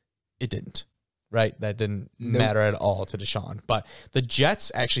 Obviously, it didn't. Right? That didn't matter at all to Deshaun. But the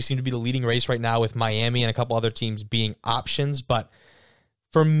Jets actually seem to be the leading race right now, with Miami and a couple other teams being options. But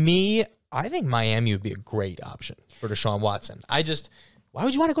for me, I think Miami would be a great option for Deshaun Watson. Why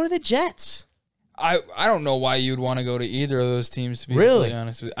would you want to go to the Jets? I don't know why you'd want to go to either of those teams, to be Really? completely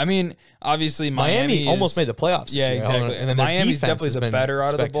honest with you. I mean, obviously Miami almost made the playoffs this year. exactly. And then their Miami's defense definitely has the been better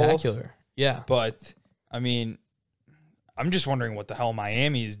out of the both. spectacular. Yeah. But, I mean, I'm just wondering what the hell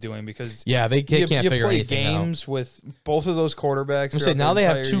Miami is doing, because Yeah, they can't figure play anything out. games with both of those quarterbacks. I'm saying now they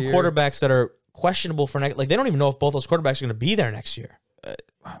have two quarterbacks that are questionable for next. Like, they don't even know if both those quarterbacks are going to be there next year.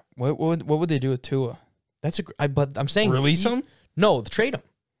 What would they do with Tua? But I'm saying Release him? No, trade him.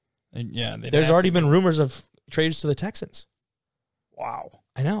 Yeah, There's already been rumors of trades to the Texans. Wow.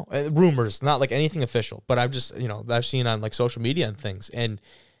 I know. Rumors, not like anything official, but I've just, I've seen on like social media and things, and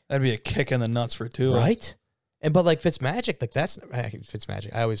That'd be a kick in the nuts for Tua. right? But like Fitzmagic, like that's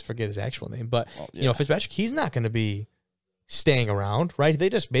Fitzmagic. I always forget his actual name, but Fitzmagic, he's not going to be staying around, right? They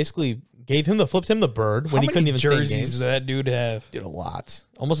just basically flipped him the bird when he couldn't even stay in jerseys games. does that dude have? Dude, a lot,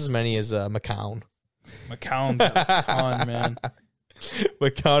 almost as many as McCown. McCown's a ton, man.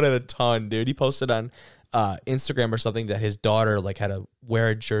 McCown had a ton, dude. He posted on Instagram or something that his daughter like had to wear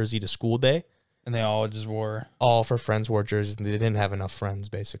a jersey to school day, And they all just wore. all of her friends wore jerseys, and they didn't have enough friends,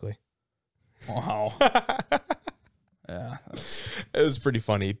 basically. Wow. Yeah. It was pretty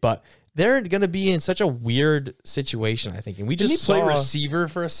funny, but they're going to be in such a weird situation, I think. And we Didn't just he play saw... receiver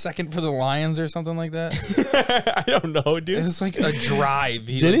for a second for the Lions or something like that? I don't know, It dude. was like a drive.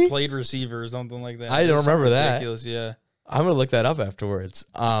 Did he? Played receiver or something like that. I It don't was remember that. ridiculous, yeah. I'm going to look that up afterwards.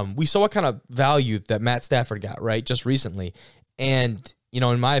 We saw what kind of value that Matt Stafford got, right, just recently. And,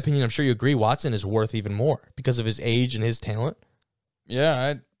 in my opinion, I'm sure you agree, Watson is worth even more because of his age and his talent.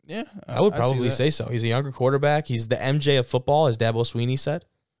 Yeah, I would I'd see probably that. say so. He's a younger quarterback. He's the MJ of football, as Dabo Sweeney said.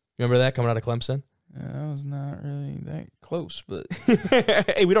 Remember that coming out of Clemson? Yeah, that was not really that close, but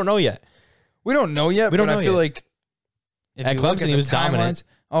Hey, we don't know yet. we don't know yet. We don't but know I feel yet. like if At you look Clemson, at he the was dominant. timelines-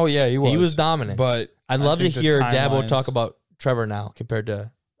 Oh yeah, he was. He was dominant. But I'd I love to think the hear Dabo timelines- talk about Trevor now compared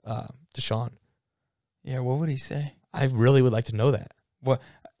to Deshaun. Yeah, what would he say? I really would like to know that. Well,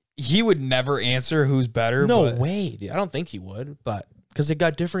 he would never answer who's better. No but way. Dude. I don't think he would, but because they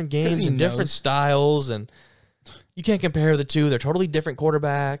got different 'Cause games he and different knows. styles, and you can't compare the two. They're totally different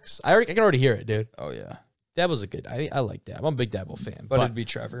quarterbacks. I can already hear it, dude. Oh yeah, Dabo's a good. I like Dabo. I'm a big Dabo fan, but it'd be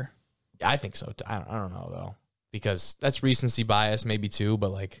Trevor. I think so. I don't know though, because that's recency bias maybe too.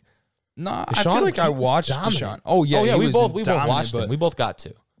 But like, No, I Deshaun, feel like I he was watched dominant. Deshaun. Oh yeah, we he was both dominant, watched but, him. We both got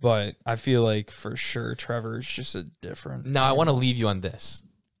to. But I feel like for sure Trevor is just a different. Now I want to leave you on this.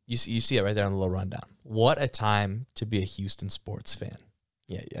 You see it right there on the little rundown. What a time to be a Houston sports fan.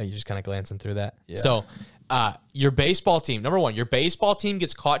 Yeah, you're just kind of glancing through that. Yeah. So, your baseball team, number one, your baseball team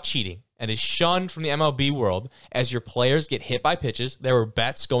gets caught cheating and is shunned from the MLB world as your players get hit by pitches. There were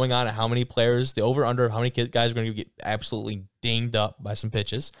bets going on at how many players, the over-under of how many guys are going to get absolutely dinged up by some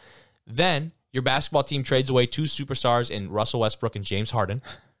pitches. Then, your basketball team trades away two superstars in Russell Westbrook and James Harden,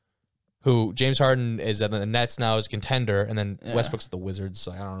 who James Harden is at the Nets now as a contender, and then Westbrook's at the Wizards,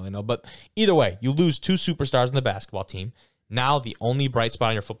 so I don't really know. But either way, you lose two superstars on the basketball team. Now the only bright spot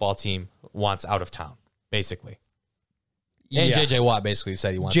on your football team wants out of town, basically. And Yeah. J.J. Watt basically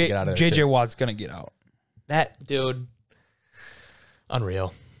said he wants to get out of there, JJ too. Watt's gonna get out. That, dude,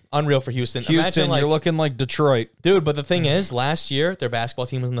 Unreal for Houston. Houston, Imagine, you're looking like Detroit. dude, but the thing is, last year, their basketball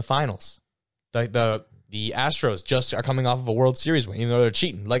team was in the finals. The Astros just are coming off of a World Series win, even though they're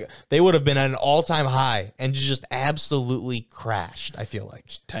cheating. Like, they would have been at an all-time high and just absolutely crashed, I feel like.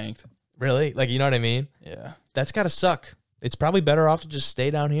 Tanked. Really? Like, you know what I mean? Yeah. That's got to suck. It's probably better off to just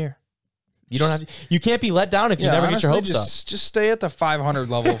stay down here. You don't have to. You can't be let down if you never get your hopes up. Just stay at the 500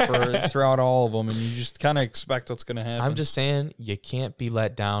 level for throughout all of them, and you just kind of expect what's going to happen. I'm just saying you can't be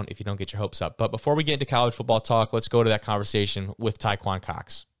let down if you don't get your hopes up. But before we get into college football talk, let's go to that conversation with Tyquan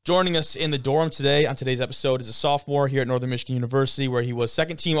Cox. Joining us in the dorm today on today's episode is a sophomore here at Northern Michigan University, where he was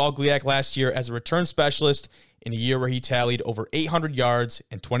second-team All-GLIAC last year as a return specialist in a year where he tallied over 800 yards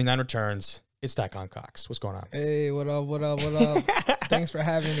and 29 returns. It's Tyquan Cox. What's going on? Hey, what up, what up, what up? Thanks for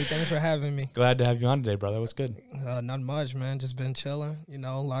having me. Glad to have you on today, brother. What's good? Not much, man. Just been chilling,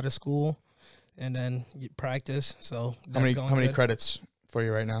 a lot of school and then practice. So how many credits for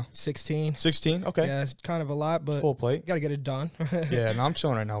you right now? 16. 16? Okay. Yeah, it's kind of a lot, but full plate. Got to get it done. Yeah, no, I'm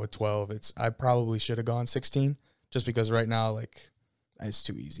chilling right now with 12. I probably should have gone 16 just because right now, like, it's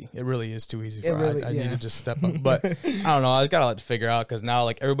too easy. It really is too easy. I need to just step up. But I don't know. I got a lot to figure out because now,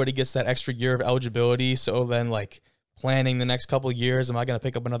 like, everybody gets that extra year of eligibility. So then, like, planning the next couple of years, am I going to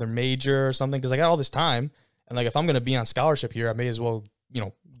pick up another major or something? Because I got all this time. And, like, if I'm going to be on scholarship here, I may as well,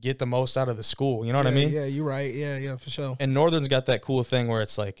 get the most out of the school. You know what I mean? Yeah, you're right. Yeah, for sure. And Northern's got that cool thing where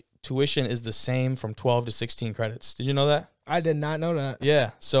it's like tuition is the same from 12 to 16 credits. Did you know that? I did not know that. Yeah.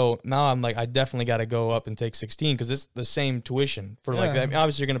 So now I'm like, I definitely got to go up and take 16 because it's the same tuition for like, I mean,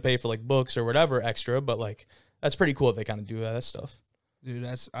 obviously you're going to pay for like books or whatever extra, but like, that's pretty cool if they kind of do that stuff. Dude,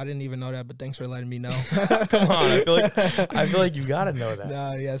 I didn't even know that, but thanks for letting me know. Come on, I feel like you gotta know that.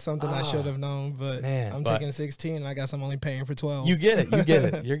 Nah, yeah, something I should have known, but I'm taking 16, and I guess I'm only paying for 12. You get it.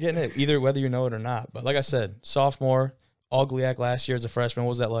 You're getting it, either whether you know it or not. But like I said, sophomore, All-GLIAC last year as a freshman. What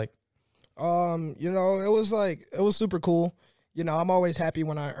was that like? It was super cool. I'm always happy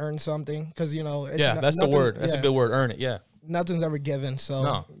when I earn something because that's the word. That's a good word. Earn it. Yeah. Nothing's ever given,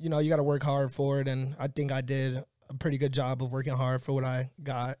 so you got to work hard for it, and I think I did a pretty good job of working hard for what I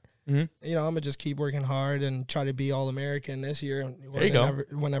got. Mm-hmm. I'm going to just keep working hard and try to be All-American this year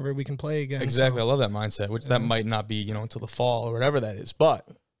whenever we can play again. Exactly. So, I love that mindset, which that might not be, until the fall or whatever that is. But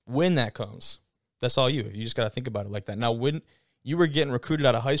when that comes, that's all you. You just got to think about it like that. Now, when you were getting recruited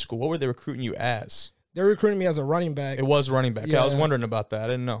out of high school, what were they recruiting you as? They were recruiting me as a running back. It was running back. Yeah, I was wondering about that. I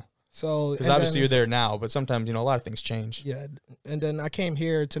didn't know. So, because obviously you're there now, but sometimes, a lot of things change. Yeah. And then I came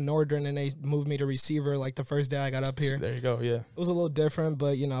here to Northern and they moved me to receiver like the first day I got up here. So there you go. Yeah. It was a little different,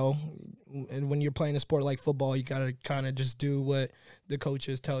 but and when you're playing a sport like football, you got to kind of just do what the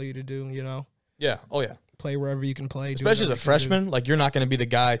coaches tell you to do, Yeah. Oh yeah. Play wherever you can play. Especially as a freshman, like you're not going to be the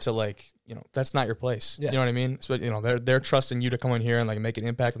guy to like, that's not your place. Yeah. You know what I mean? So, they're trusting you to come in here and like make an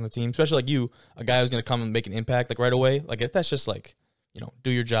impact on the team, especially like you, a guy who's going to come and make an impact like right away. Like if that's just like,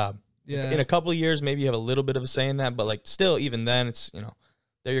 do your job. Yeah. In a couple of years, maybe you have a little bit of a say in that, but like still, even then, it's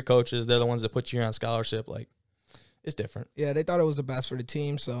they're your coaches. They're the ones that put you here on scholarship. Like it's different. Yeah, they thought it was the best for the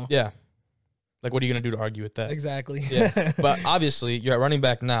team. So yeah, like what are you gonna do to argue with that? Exactly. Yeah, but obviously you're at running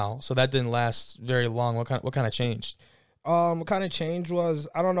back now, so that didn't last very long. What kind of changed? What kind of change was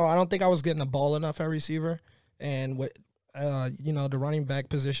I don't know. I don't think I was getting the ball enough at receiver, and what the running back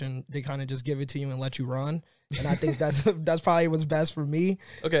position, they kind of just give it to you and let you run. And I think that's probably what's best for me.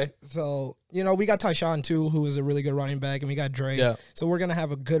 Okay. So, we got Tyshawn, too, who is a really good running back, and we got Dre. Yeah. So we're going to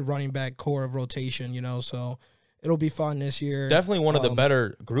have a good running back core of rotation, so it'll be fun this year. Definitely one of the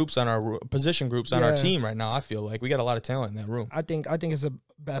better groups on our position groups on our team right now, I feel like. We got a lot of talent in that room. I think it's the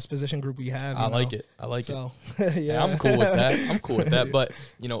best position group we have. I like it. Yeah, I'm cool with that. But,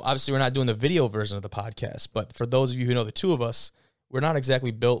 obviously we're not doing the video version of the podcast. But for those of you who know the two of us, we're not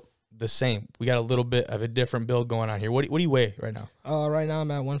exactly built the same. We got a little bit of a different build going on here. What do you weigh right now? Right now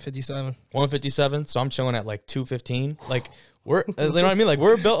I'm at 157. 157. So I'm chilling at like 215. Like we're, you know what I mean? Like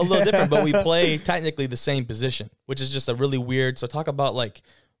we're built a little different, but we play technically the same position, which is just a really weird. So talk about like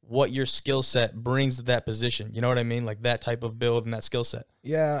what your skill set brings to that position. You know what I mean? Like that type of build and that skill set.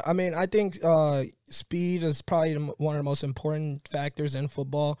 Yeah. I mean, I think speed is probably one of the most important factors in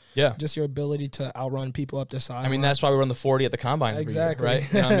football. Yeah. Just your ability to outrun people up the side. I mean, that's why we run the 40 at the combine. Exactly. Every year,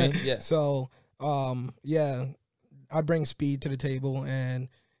 right? You know what I mean? Yeah. So, I bring speed to the table and,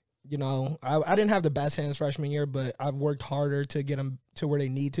 I didn't have the best hands freshman year, but I've worked harder to get them to where they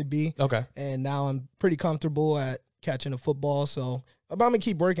need to be. Okay. And now I'm pretty comfortable at catching a football. So but I'm going to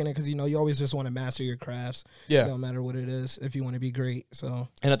keep working it because, you know, you always just want to master your crafts. Yeah. No matter what it is, if you want to be great. So.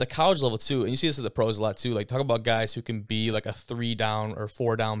 And at the college level, too, and you see this at the pros a lot, too, like talk about guys who can be like a 3-down or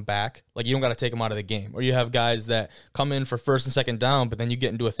 4-down back. Like you don't got to take them out of the game. Or you have guys that come in for first and second down, but then you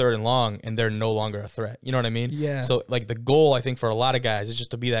get into a 3rd and long, and they're no longer a threat. You know what I mean? Yeah. So, like, the goal, I think, for a lot of guys is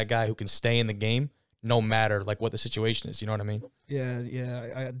just to be that guy who can stay in the game no matter, like, what the situation is. You know what I mean?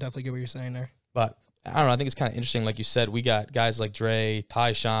 Yeah, I definitely get what you're saying there. But I don't know. I think it's kind of interesting. Like you said, we got guys like Dre,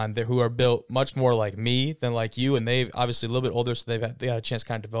 Tyshawn, who are built much more like me than like you, and they obviously a little bit older, so they got a chance to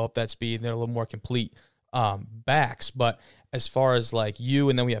kind of develop that speed, and they're a little more complete backs. But as far as like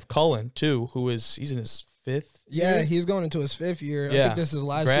you, and then we have Cullen too, he's in his 5th Yeah, year? He's going into his 5th year. Yeah. I think this is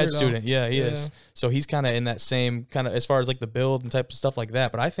last year. Grad student. Yeah, he is. So he's kind of in that same kind of as far as like the build and type of stuff like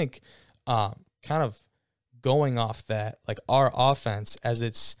that. But I think kind of going off that, like our offense as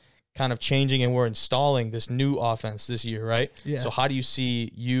it's kind of changing and we're installing this new offense this year, right? Yeah. So how do you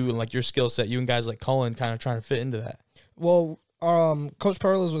see you and like your skill set, you and guys like Cullen kind of trying to fit into that? Well, Coach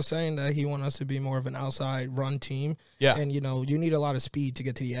Perlis was saying that he wants us to be more of an outside run team. Yeah. And, you know, you need a lot of speed to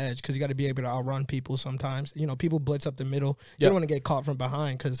get to the edge because you got to be able to outrun people sometimes. You know, people blitz up the middle. You don't want to get caught from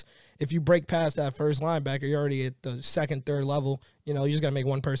behind because if you break past that first linebacker, you're already at the 2nd, 3rd level. You know, you just got to make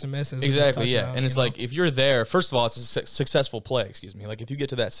one person miss. Exactly, yeah. And it's like if you're there, first of all, it's a successful play, excuse me. Like if you get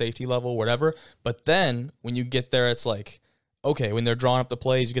to that safety level, whatever. But then when you get there, it's like, okay, when they're drawing up the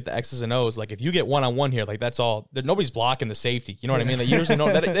plays, you get the X's and O's. Like if you get one-on-one here, like that's all. Nobody's blocking the safety. You know what I mean? Like, you usually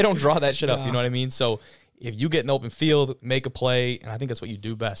know that they don't draw that shit up. You know what I mean? So if you get in the open field, make a play, and I think that's what you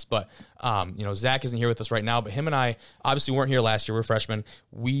do best. But you know, Zach isn't here with us right now, but him and I obviously weren't here last year. We're freshmen.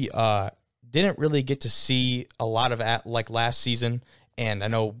 We didn't really get to see a lot of like last season. And I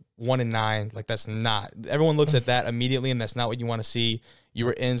know 1-9, like that's not. Everyone looks at that immediately, and that's not what you want to see. You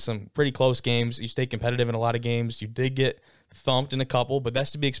were in some pretty close games. You stayed competitive in a lot of games. You did get thumped in a couple, but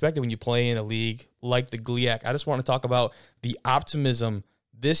that's to be expected when you play in a league like the GLIAC. I just want to talk about the optimism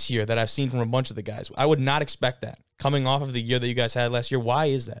this year that I've seen from a bunch of the guys. I would not expect that coming off of the year that you guys had last year. Why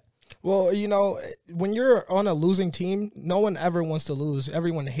is that? Well, you know, when you're on a losing team, no one ever wants to lose.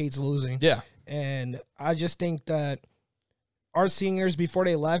 Everyone hates losing. Yeah. And I just think that our seniors, before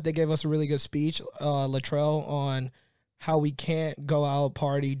they left, they gave us a really good speech, Latrell, on how we can't go out,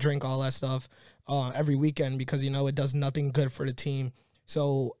 party, drink, all that stuff every weekend because, you know, it does nothing good for the team.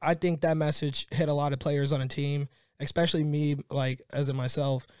 So I think that message hit a lot of players on the team, especially me, like, as in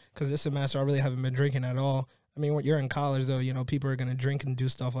myself, because this semester I really haven't been drinking at all. I mean, when you're in college, though, you know, people are going to drink and do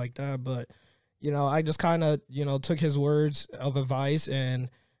stuff like that. But, you know, I just kind of, you know, took his words of advice and,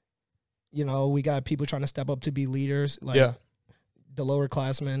 you know, we got people trying to step up to be leaders, like the lower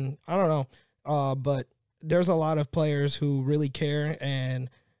classmen. I don't know. But there's a lot of players who really care, and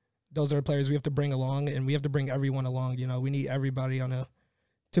those are the players we have to bring along, and we have to bring everyone along. You know, we need everybody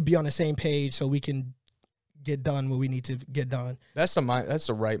to be on the same page so we can get done what we need to get done. That's the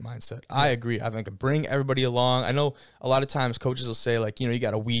right mindset. I agree. I think bring everybody along. I know a lot of times coaches will say, like, you know, you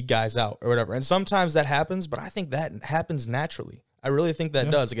got to weed guys out or whatever, and sometimes that happens, but I think that happens naturally. I really think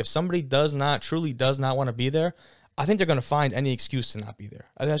that does. Like, if somebody truly does not want to be there, I think they're going to find any excuse to not be there.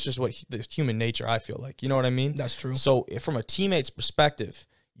 That's just what the human nature, I feel like. You know what I mean? That's true. So if from a teammate's perspective,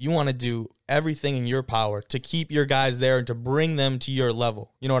 you want to do everything in your power to keep your guys there and to bring them to your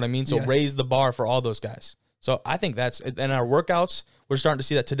level. You know what I mean? So raise the bar for all those guys. So I think that's – and our workouts, we're starting to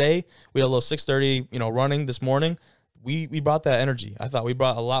see that today. We had a little 6:30, you know, running this morning. We brought that energy. I thought we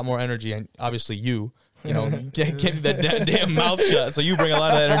brought a lot more energy, and obviously you know, get that damn mouth shut. So you bring a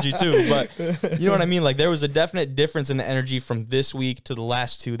lot of that energy too. But you know what I mean? Like, there was a definite difference in the energy from this week to the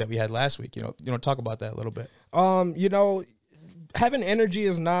last two that we had last week. You know, talk about that a little bit. You know, having energy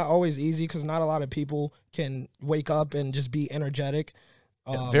is not always easy because not a lot of people can wake up and just be energetic.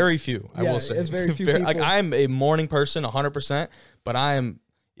 Very few, I will say. It's very few people. Like, I'm a morning person, 100%, but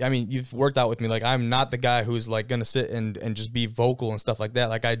I mean, you've worked out with me. Like, I'm not the guy who's, like, going to sit and just be vocal and stuff like that.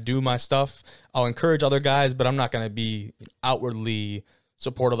 Like, I do my stuff. I'll encourage other guys, but I'm not going to be outwardly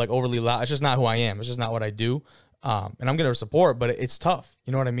supportive, like, overly loud. It's just not who I am. It's just not what I do. And I'm going to support, but it's tough.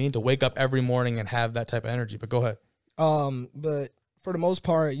 You know what I mean? To wake up every morning and have that type of energy. But go ahead. But for the most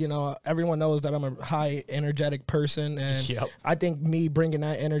part, you know, everyone knows that I'm a high energetic person, and I think me bringing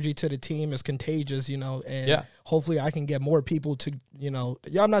that energy to the team is contagious, you know, and hopefully I can get more people to, you know,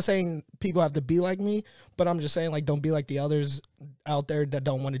 I'm not saying people have to be like me, but I'm just saying, like, don't be like the others out there that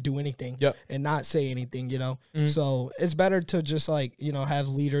don't want to do anything and not say anything, you know. So it's better to just, like, you know, have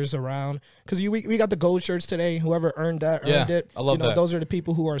leaders around, because we got the gold shirts today. Whoever earned it. I love that. Those are the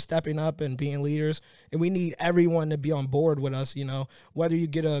people who are stepping up and being leaders, and we need everyone to be on board with us, you know, whether you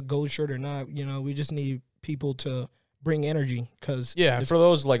get a gold shirt or not. You know, we just need people to bring energy. Because for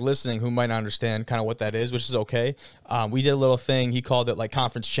those like listening who might not understand kind of what that is, which is okay, we did a little thing. He called it like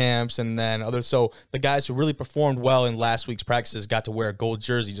conference champs, and then others. So the guys who really performed well in last week's practices got to wear a gold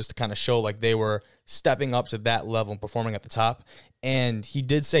jersey just to kind of show like they were stepping up to that level and performing at the top. And he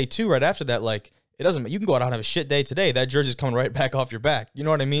did say too right after that, like, it doesn't, you can go out and have a shit day today, that jersey's coming right back off your back. You know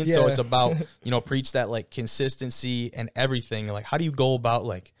what I mean? Yeah. So it's about, preach that like consistency and everything. Like, how do you go about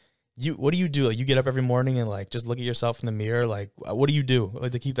like, what do you do? Like, you get up every morning and like just look at yourself in the mirror. Like, what do you do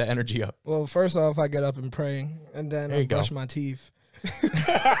like to keep that energy up? Well, first off, I get up and pray, and then I brush my teeth.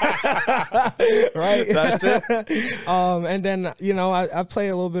 Right, that's it. And then I play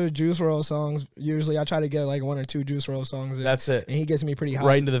a little bit of Juice WRLD songs. Usually, I try to get like 1 or 2 Juice WRLD songs in, that's it, and he gets me pretty hot,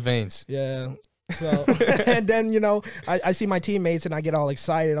 right into the veins. Yeah. So and then I see my teammates and I get all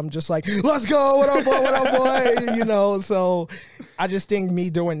excited. I'm just like, let's go, what up boy, so I just think me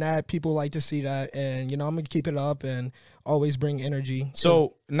doing that, people like to see that, and I'm gonna keep it up and always bring energy.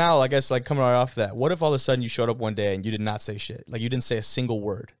 So now I guess like coming right off that, what if all of a sudden you showed up one day and you did not say shit, like you didn't say a single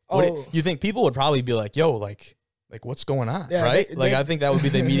word? You think people would probably be like, yo, like what's going on? Yeah, right? I think that would be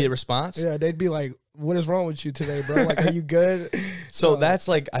the immediate response. Yeah, they'd be like, what is wrong with you today, bro? Like, are you good? So that's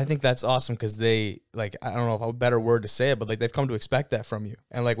like, I think that's awesome because they like, I don't know if a better word to say it, but like they've come to expect that from you.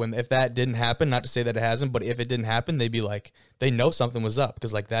 And like if that didn't happen, not to say that it hasn't, but if it didn't happen, they'd be like, they know something was up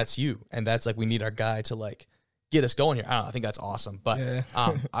because like that's you. And that's like, we need our guy to like get us going here. I don't know, I think that's awesome. But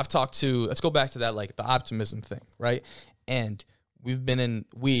I've talked to, let's go back to that, like the optimism thing, right? And we've been in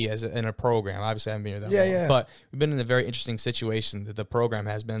a program. Obviously, I haven't been here that long. But we've been in a very interesting situation that the program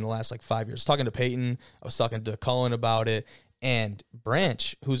has been in the last like 5 years. Talking to Peyton, I was talking to Cullen about it, and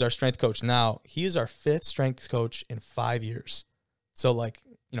Branch, who's our strength coach now, he is our 5th strength coach in 5 years. So like,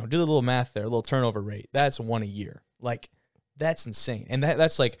 do the little math there, a little turnover rate. That's 1 a year. Like, that's insane. And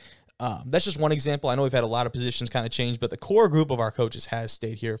that's like, that's just one example. I know we've had a lot of positions kind of change, but the core group of our coaches has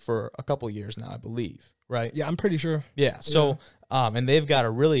stayed here for a couple of years now, I believe. Right? Yeah, I'm pretty sure. Yeah. So, and we've got a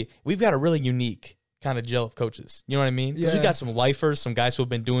really unique kind of gel of coaches. You know what I mean? Because we got some lifers, some guys who have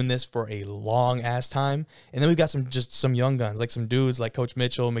been doing this for a long ass time, and then we've got some young guns, like some dudes like Coach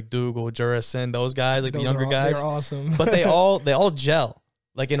Mitchell, McDougal, Jurison, those guys, like the younger guys. They're awesome. But they all gel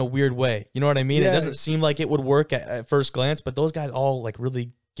like in a weird way. You know what I mean? Yeah. It doesn't seem like it would work at first glance, but those guys all like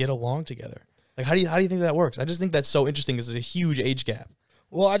really get along together. Like how do you think that works? I just think that's so interesting because there's a huge age gap.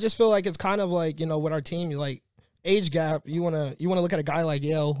 Well, I just feel like it's kind of like, with our team, like age gap, you want to look at a guy like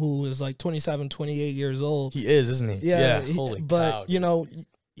Yale who is like 27, 28 years old. He is, isn't he? Yeah. Holy but, cow,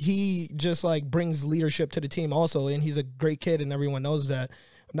 he just like brings leadership to the team also, and he's a great kid and everyone knows that.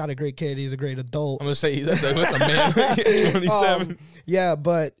 Not a great kid, he's a great adult. I'm going to say that's a man, 27. Yeah,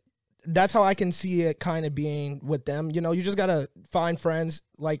 but that's how I can see it kind of being with them. You just got to find friends.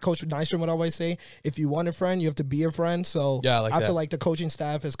 Like Coach Nystrom would always say, if you want a friend, you have to be a friend. So I feel like the coaching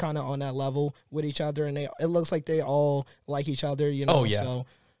staff is kind of on that level with each other, and it looks like they all like each other, Oh, yeah. So,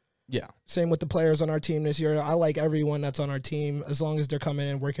 yeah. Same with the players on our team this year. I like everyone that's on our team as long as they're coming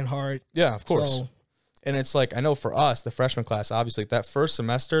in working hard. Yeah, of course. So, and it's like, I know for us, the freshman class, obviously, that first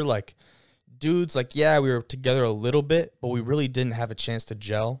semester, like, dudes, like, we were together a little bit, but we really didn't have a chance to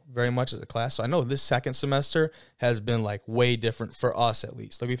gel very much as a class. So I know this second semester has been like way different for us, at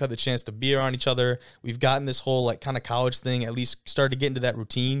least. Like we've had the chance to be around each other. We've gotten this whole like kind of college thing, at least started to get into that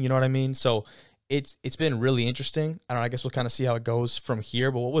routine. You know what I mean? So it's been really interesting. I don't know, I guess we'll kind of see how it goes from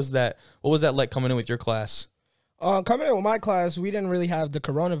here. But what was that like coming in with your class? Coming in with my class, we didn't really have the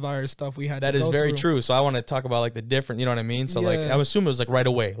coronavirus stuff we had. That is very true. So I want to talk about like the different, you know what I mean? So like, I would assume it was like right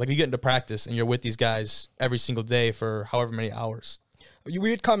away. Like you get into practice and you're with these guys every single day for however many hours. We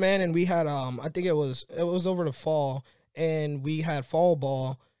would come in and we had, I think it was over the fall, and we had fall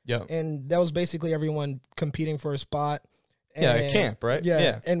ball. Yeah. And that was basically everyone competing for a spot. And, a camp, right?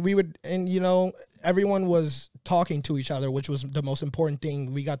 Yeah. And we would, and everyone was talking to each other, which was the most important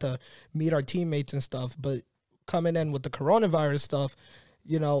thing. We got to meet our teammates and stuff, but coming in with the coronavirus stuff,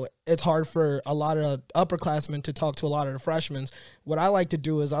 it's hard for a lot of upperclassmen to talk to a lot of the freshmen. What I like to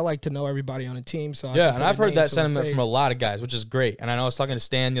do is I like to know everybody on the team. So and I've heard that sentiment from a lot of guys, which is great. And I know I was talking to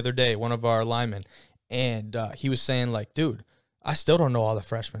Stan the other day, one of our linemen, and he was saying like, dude, I still don't know all the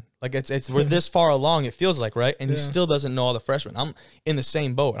freshmen. Like it's we're this far along, it feels like, right? And he still doesn't know all the freshmen. I'm in the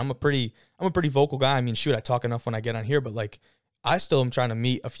same boat. I'm a pretty vocal guy. I mean, shoot, I talk enough when I get on here, but like I still am trying to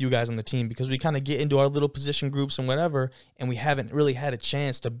meet a few guys on the team because we kind of get into our little position groups and whatever, and we haven't really had a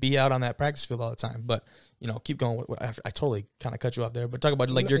chance to be out on that practice field all the time. But, keep going. I totally kind of cut you off there, but talk about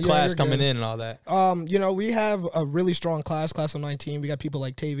like your class coming in and all that. We have a really strong class of 19. We got people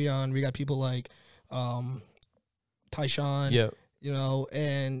like Tavion. We got people like Tyshawn. Yeah.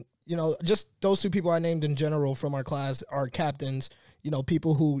 And you know, just those two people I named in general from our class are captains, you know,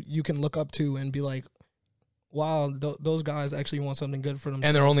 people who you can look up to and be like, wow, those guys actually want something good for themselves.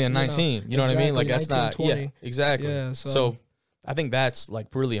 And they're only at 19. You know what I mean? Like, that's 19, not, 20. yeah, exactly. Yeah, so I think that's like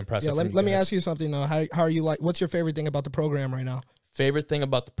really impressive. Yeah, let me ask you something though. How are you like? What's your favorite thing about the program right now? Favorite thing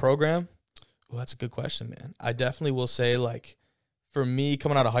about the program? Well, that's a good question, man. I definitely will say, like, for me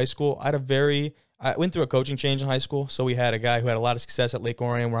coming out of high school, I went through a coaching change in high school. So we had a guy who had a lot of success at Lake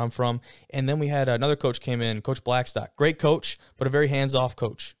Orion, where I'm from, and then we had another coach came in, Coach Blackstock, great coach, but a very hands-off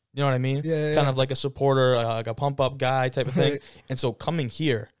coach. You know what I mean? Yeah. Kind of like a supporter, like a pump-up guy type of thing. And so coming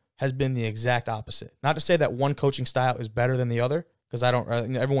here has been the exact opposite. Not to say that one coaching style is better than the other, because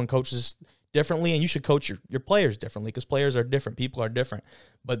everyone coaches differently, and you should coach your players differently, because players are different, people are different.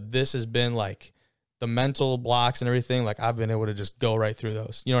 But this has been like the mental blocks and everything. Like, I've been able to just go right through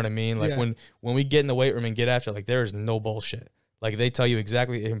those. You know what I mean? Like, when we get in the weight room and get after, like, there is no bullshit. Like, they tell you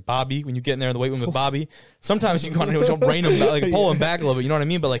exactly. And Bobby, when you get in there in the weight room with Bobby, sometimes you kind of brain him, like pull him back a little bit. You know what I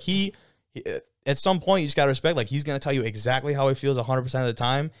mean? But like he at some point, you just got to respect. Like, he's going to tell you exactly how he feels 100% of the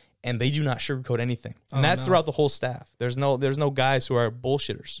time, and they do not sugarcoat anything. And that's throughout the whole staff. There's no guys who are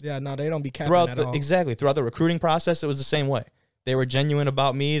bullshitters. Yeah, no, they don't be capping at all. Exactly. Throughout the recruiting process, it was the same way. They were genuine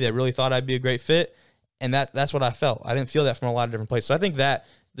about me. They really thought I'd be a great fit, and that's what I felt. I didn't feel that from a lot of different places. So I think that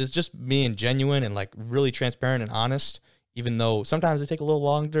there's just being genuine and like really transparent and honest, even though sometimes they take a little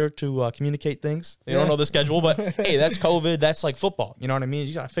longer to communicate things. They don't know the schedule, but hey, that's COVID. That's like football. You know what I mean?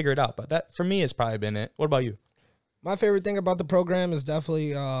 You got to figure it out. But that, for me, has probably been it. What about you? My favorite thing about the program is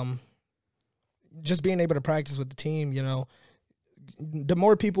definitely just being able to practice with the team. You know, the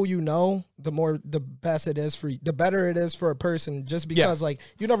more people you know, the better it is for a person. Just because, like,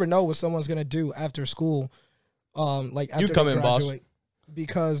 you never know what someone's gonna do after school. Like, after you come they in, graduate. boss.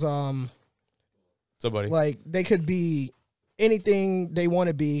 Because Somebody. like, they could be anything they want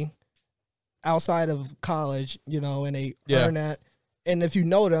to be outside of college, you know, and they earn that. And if you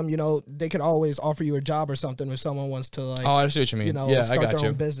know them, you know, they could always offer you a job or something if someone wants to, like, I see what you mean. You know, yeah, start their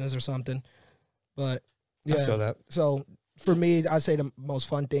own business or something. But yeah, I feel that. So for me, I'd say the most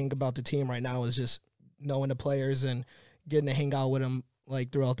fun thing about the team right now is just knowing the players and getting to hang out with them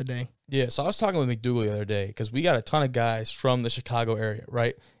like throughout the day. Yeah. So I was talking with McDougal the other day because we got a ton of guys from the Chicago area,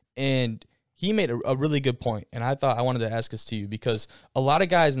 right? And he made a really good point, and I thought I wanted to ask this to you because a lot of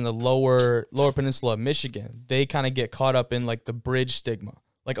guys in the lower peninsula of Michigan, they kind of get caught up in like the bridge stigma.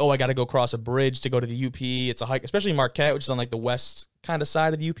 Like, oh, I got to go cross a bridge to go to the UP. It's a hike, especially Marquette, which is on like the west kind of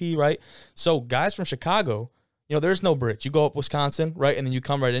side of the UP, right? So guys from Chicago, you know, there's no bridge. You go up Wisconsin, right, and then you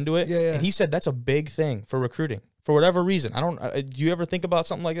come right into it. Yeah. And he said that's a big thing for recruiting. For whatever reason. Do you ever think about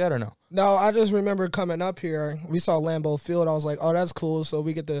something like that or no? No, I just remember coming up here. We saw Lambeau Field. I was like, oh, that's cool. So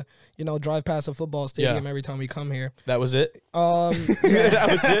we get to, you know, drive past a football stadium every time we come here. That was it? Yeah, that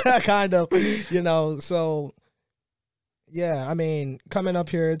was it? Kind of, you know. So, yeah, I mean, coming up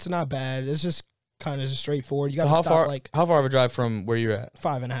here, it's not bad. It's just kind of just straightforward. You got to stop how far of a drive from where you're at?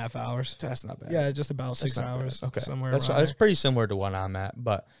 5.5 hours. That's not bad. Yeah, just about 6 hours. Okay. Somewhere that's around That's there. pretty similar to what I'm at,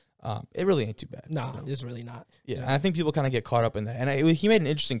 but it really ain't too bad. No, you know? it's really not. Yeah, and I think people kind of get caught up in that. And he made an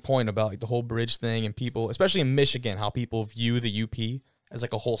interesting point about like the whole bridge thing and people, especially in Michigan, how people view the UP as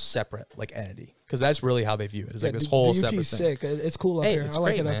like a whole separate like entity, because that's really how they view it. It's like this whole separate UP's thing. Sick. It's cool up here. I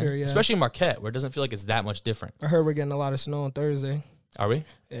like it up here. Yeah, especially Marquette, where it doesn't feel like it's that much different. I heard we're getting a lot of snow on Thursday. Are we?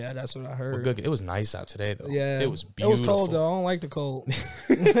 Yeah, that's what I heard. Well, good. It was nice out today, though. Yeah, it was beautiful. It was cold though. I don't like the cold.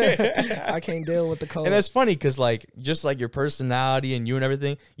 I can't deal with the cold. And that's funny because like just like your personality and you and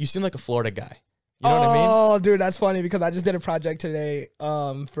everything, you seem like a Florida guy. You know what I mean? Oh, dude, that's funny because I just did a project today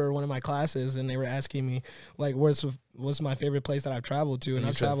for one of my classes, and they were asking me like, what's my favorite place that I've traveled to, and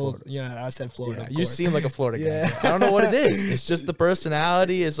I've traveled. You know, I said Florida. Yeah, you seem like a Florida guy. Yeah. I don't know what it is. It's just the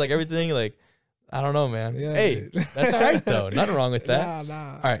personality. It's like everything. Like I don't know, man. Yeah, hey, dude. That's all right though. Nothing wrong with that.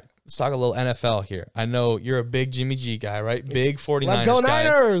 Nah. All right. Let's talk a little NFL here. I know you're a big Jimmy G guy, right? Big 49ers Let's go guy,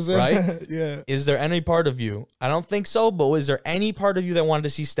 Niners, right? Yeah. Is there any part of you, I don't think so, but is there any part of you that wanted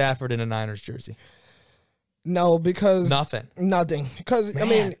to see Stafford in a Niners jersey? No, because Nothing. Because I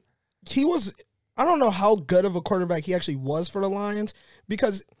mean, I don't know how good of a quarterback he actually was for the Lions,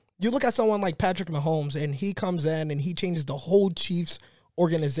 because you look at someone like Patrick Mahomes and he comes in and he changes the whole Chiefs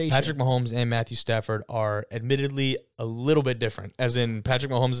organization. Patrick Mahomes and Matthew Stafford are admittedly a little bit different, as in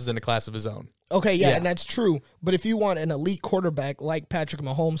Patrick Mahomes is in a class of his own. Okay, yeah, and that's true. But if you want an elite quarterback like Patrick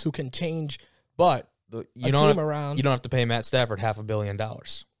Mahomes who can change you don't around. You don't have to pay Matt Stafford $500 million.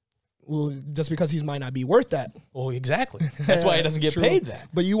 Well, just because he might not be worth that. Well, exactly. That's why he doesn't get paid that.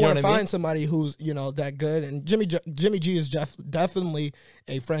 But you want to find I mean? somebody who's, that good. And Jimmy G is definitely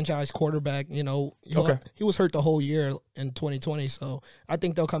a franchise quarterback. He was hurt the whole year in 2020. So I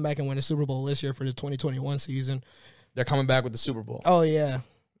think they'll come back and win a Super Bowl this year for the 2021 season. They're coming back with the Super Bowl. Oh, yeah.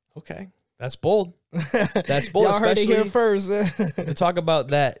 Okay. That's bold. That's bold. Y'all heard it here first. To talk about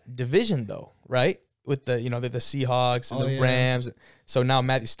that division, though, right? With the, the Seahawks and the Rams. So now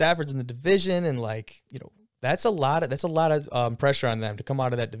Matthew Stafford's in the division, and that's a lot of pressure on them to come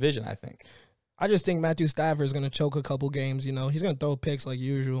out of that division, I think. I just think Matthew Stafford is going to choke a couple games. He's going to throw picks like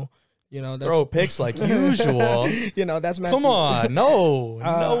usual. Throw picks like usual. That's Matthew. Come on, no way.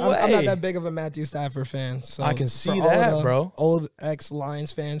 I'm not that big of a Matthew Stafford fan. So I can see that, bro. Old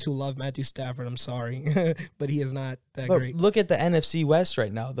ex-Lions fans who love Matthew Stafford, I'm sorry, but he is not that great. Look at the NFC West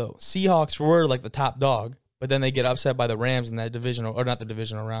right now, though. Seahawks were like the top dog, but then they get upset by the Rams in that divisional, or not the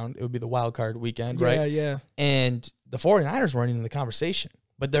divisional round. It would be the wild card weekend, right? Yeah. And the 49ers weren't even in the conversation,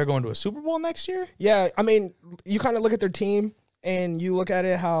 but they're going to a Super Bowl next year? Yeah, I mean, you kind of look at their team, and you look at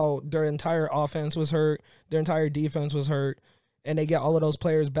it how their entire offense was hurt, their entire defense was hurt, and they get all of those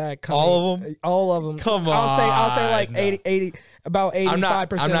players back. All of them? All of them. Come on. I'll say like 80, about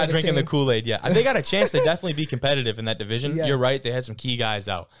 85%. I'm not drinking the Kool-Aid yet. They got a chance to definitely be competitive in that division. Yeah. You're right. They had some key guys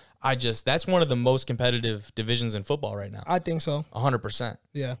out. That's one of the most competitive divisions in football right now. I think so. 100%.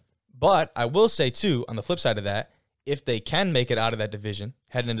 Yeah. But I will say, too, on the flip side of that, if they can make it out of that division,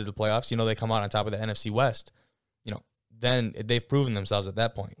 heading into the playoffs, they come out on top of the NFC West, then they've proven themselves at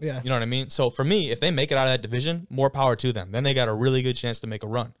that point. Yeah. You know what I mean? So for me, if they make it out of that division, more power to them. Then they got a really good chance to make a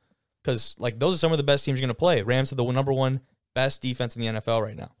run. Because those are some of the best teams you're going to play. Rams have the number one best defense in the NFL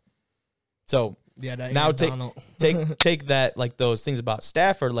right now. So now take that, those things about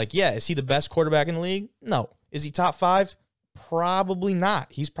Stafford. Is he the best quarterback in the league? No. Is he top 5? Probably not.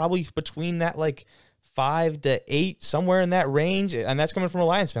 He's probably between that 5 to 8, somewhere in that range. And that's coming from a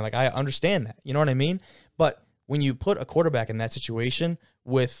Lions fan. I understand that. You know what I mean? But when you put a quarterback in that situation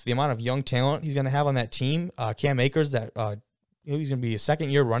with the amount of young talent he's going to have on that team, Cam Akers, he's going to be a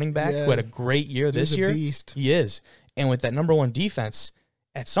second-year running back who had a great year this year. Beast. He is. And with that number one defense,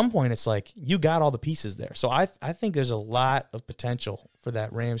 at some point it's you got all the pieces there. So I think there's a lot of potential for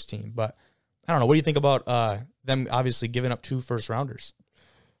that Rams team. But I don't know. What do you think about them obviously giving up 2 first-rounders?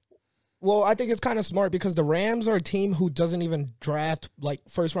 Well, I think it's kind of smart because the Rams are a team who doesn't even draft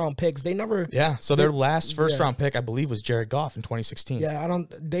first-round picks. They never. Yeah. So their last first-round pick, I believe, was Jared Goff in 2016. Yeah,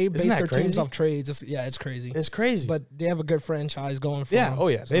 they base their teams off trades. It's crazy. It's crazy. But they have a good franchise going for them. Oh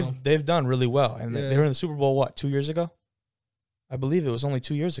yeah. So. They've done really well, and they were in the Super Bowl 2 years ago? I believe it was only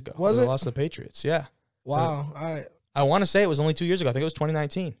 2 years ago. Was it? They lost to the Patriots. Yeah. Wow. So, I want to say it was only 2 years ago. I think it was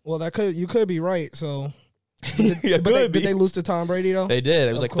 2019. Well, you could be right. So. Did they lose to Tom Brady though? They did.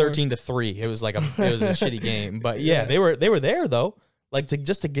 It was 13-3. It was a shitty game. But they were there though.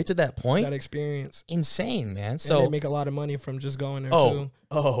 Just to get to that point. That experience. Insane, man. So and they make a lot of money from just going there too.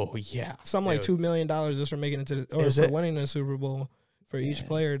 Oh yeah. Something $2 million just for making it for winning the Super Bowl for each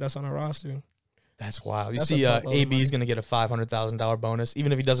player that's on a roster. That's wild. You see AB is going to get a $500,000 bonus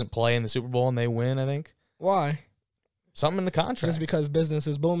even if he doesn't play in the Super Bowl and they win, I think. Why? Something in the contract. Just because business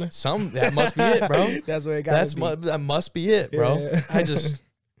is booming? That must be it, bro. That's where it got that must be it, bro. Yeah.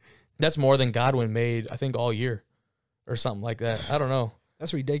 That's more than Godwin made, I think, all year or something like that. I don't know.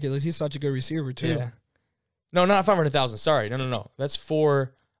 That's ridiculous. He's such a good receiver, too. Yeah. No, not 500,000. Sorry. No. That's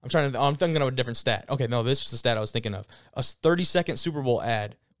I'm thinking of a different stat. Okay, no, this was the stat I was thinking of. A 30-second Super Bowl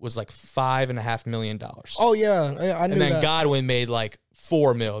ad was $5.5 million. Oh, yeah. I knew that. And then Godwin made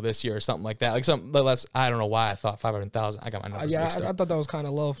 $4 million this year or something like that. I don't know why I thought 500,000. I got my numbers mixed up. I thought that was kind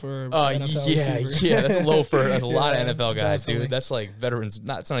of low for NFL receiver. Yeah, that's low for a lot of NFL guys, dude. That's veterans.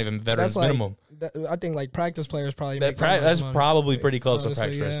 It's not even veterans minimum. I think practice players probably make that's money. Probably pretty close what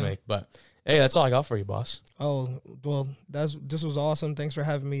practice players make. But hey, that's all I got for you, boss. Oh well, this was awesome. Thanks for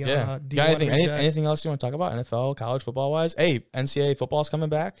having me. Yeah. Got anything else you want to talk about? NFL, college football wise? Hey, NCAA football's coming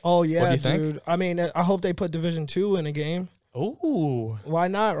back. Oh yeah, what do you dude. think? I mean, I hope they put Division II in a game. Ooh. Why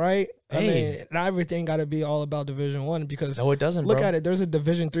not, right? Hey. I mean, not everything got to be all about Division I because no, it doesn't, look at it. There's a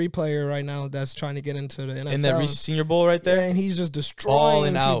Division III player right now that's trying to get into the NFL. In that recent Senior Bowl right there? Yeah, and he's just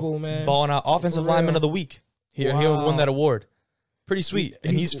destroying people, man. Balling out. Offensive Lineman of the Week. He won that award. Pretty sweet.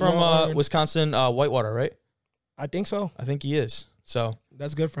 And he's from Wisconsin, Whitewater, right? I think so. I think he is. So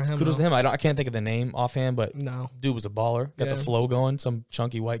that's good for him. Kudos to him. I can't think of the name offhand, but dude was a baller. Got the flow going. Some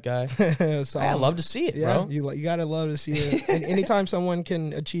chunky white guy. So, I love to see it, bro. You gotta love to see it. And anytime someone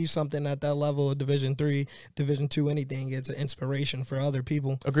can achieve something at that level of Division III, Division II, anything, it's an inspiration for other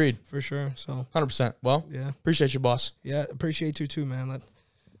people. Agreed. For sure. So 100%. Well, appreciate you, boss. Yeah, appreciate you too, man.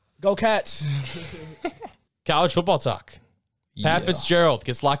 Go Cats. College football talk. Pat Fitzgerald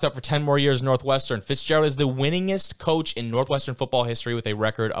gets locked up for 10 more years Northwestern. Fitzgerald is the winningest coach in Northwestern football history with a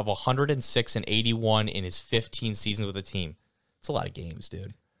record of 106-81 in his 15 seasons with the team. It's a lot of games,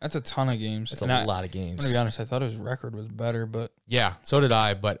 dude. That's a ton of games. That's a lot of games. I'm going to be honest, I thought his record was better, but... Yeah, so did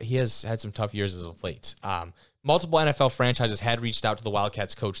I, but he has had some tough years as of late. Multiple NFL franchises had reached out to the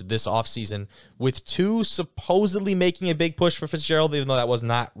Wildcats coach this offseason, with 2 supposedly making a big push for Fitzgerald, even though that was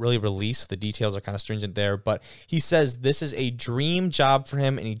not really released. The details are kind of stringent there, but he says this is a dream job for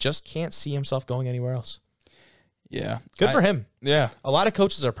him, and he just can't see himself going anywhere else. Yeah. Good for him. Yeah. A lot of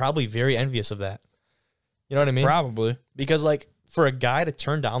coaches are probably very envious of that. You know what I mean? Probably. Because, like, for a guy to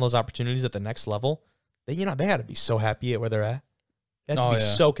turn down those opportunities at the next level, they got to be so happy at where they're at. They have to be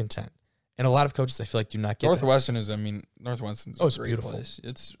so content. And a lot of coaches, I feel like, do not get Northwestern that. Northwestern's it's a great beautiful place.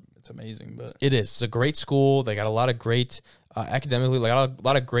 It's amazing, but it is. It's a great school. They got a lot of great academically, like a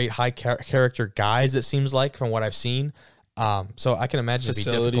lot of great high character guys. It seems like from what I've seen. So I can imagine it'd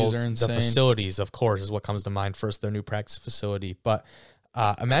be difficult. Are insane. The facilities, of course, is what comes to mind first. Their new practice facility, but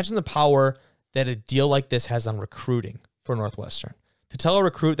imagine the power that a deal like this has on recruiting for Northwestern. To tell a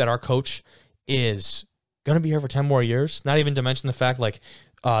recruit that our coach is going to be here for 10 more years, not even to mention the fact like.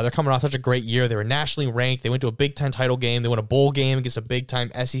 They're coming off such a great year. They were nationally ranked. They went to a Big Ten title game. They won a bowl game against a big-time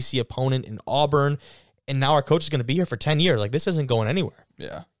SEC opponent in Auburn. And now our coach is going to be here for 10 years. Like, this isn't going anywhere.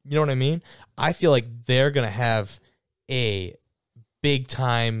 Yeah. You know what I mean? I feel like they're going to have a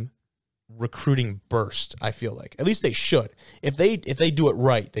big-time recruiting burst, I feel like. At least they should. If they do it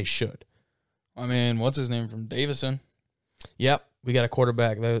right, they should. I mean, what's his name from Davison? Yep. We got a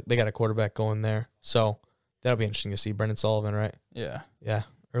quarterback. They got a quarterback going there. So that'll be interesting to see. Brendan Sullivan, right? Yeah. Yeah.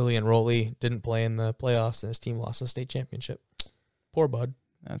 Early enrollee, didn't play in the playoffs, and his team lost the state championship. Poor bud.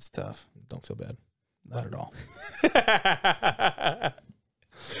 That's tough. Don't feel bad. Not at all.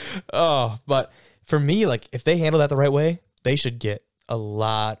 Oh, but for me, like, if they handle that the right way, they should get a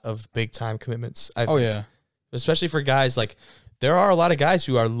lot of big-time commitments. I think. Yeah. Especially for guys, like, there are a lot of guys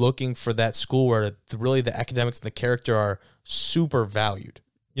who are looking for that school where really the academics and the character are super valued.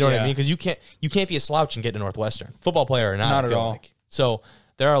 You know what I mean? Because you can't be a slouch and get to Northwestern, football player or not. Not I at feel all. like. So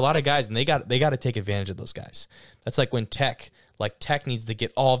there are a lot of guys, and they got to take advantage of those guys. That's like when Tech needs to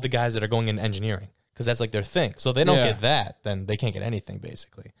get all of the guys that are going into engineering because that's like their thing. So if they don't get that, then they can't get anything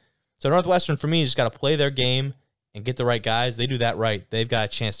basically. So Northwestern for me just got to play their game and get the right guys. They do that right. They've got a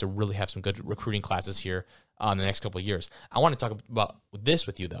chance to really have some good recruiting classes here in the next couple of years. I want to talk about this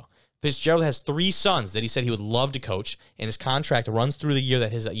with you though. Fitzgerald has 3 sons that he said he would love to coach, and his contract runs through the year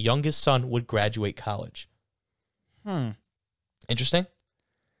that his youngest son would graduate college. Interesting.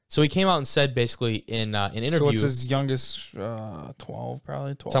 So he came out and said basically in an interview. So what's his youngest? 12,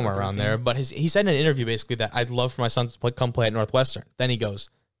 probably 12. Somewhere around there. But he said in an interview basically that I'd love for my son to come play at Northwestern. Then he goes,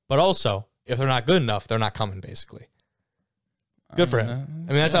 but also if they're not good enough, they're not coming. Basically, good for him.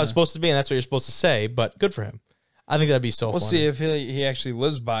 I mean that's how it's supposed to be, and that's what you're supposed to say. But good for him. I think that'd be so. We'll funny. see if he actually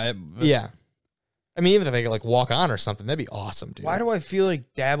lives by it. Yeah. I mean, even if they could like walk on or something, that'd be awesome, dude. Why do I feel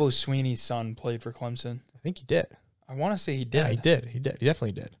like Dabo Sweeney's son played for Clemson? I think he did. I want to say he did. Yeah, he did. He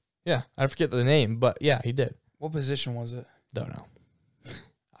definitely did. Yeah, I forget the name, but yeah, he did. What position was it? Don't know.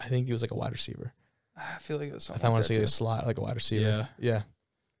 I think he was like a wide receiver. I feel like it was something. I want to say a slot, like a wide receiver. Yeah. Yeah.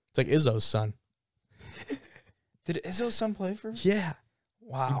 It's like Izzo's son. Did Izzo's son play for? Yeah.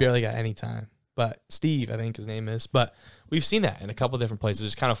 Wow. He barely got any time. But Steve, I think his name is. But we've seen that in a couple of different places.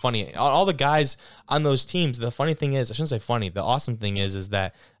 It's kind of funny. All the guys on those teams, the funny thing is, I shouldn't say funny, the awesome thing is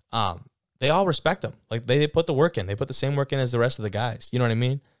that they all respect them. Like they put the work in. They put the same work in as the rest of the guys. You know what I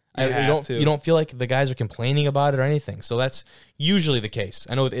mean? You don't feel like the guys are complaining about it or anything. So that's usually the case.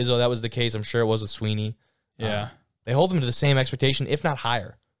 I know with Izzo that was the case. I'm sure it was with Sweeney. Yeah. They hold them to the same expectation, if not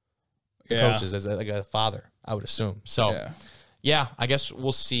higher. The coaches as like a father, I would assume. So yeah, I guess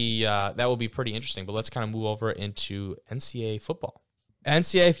we'll see. That will be pretty interesting. But let's kind of move over into NCAA football.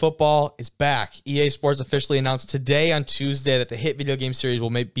 NCAA football is back. EA Sports officially announced today on Tuesday that the hit video game series will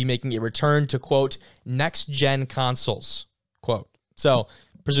be making a return to, quote, next-gen consoles, quote. So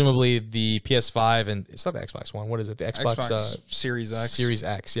presumably the PS5 and it's not the Xbox One. What is it? The Xbox Series X. Series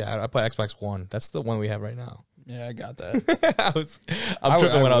X. Yeah, I play Xbox One. That's the one we have right now. Yeah, I got that. I'm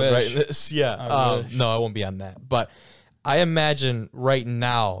tripping when I was wish. writing this. Yeah. No, I won't be on that. But I imagine right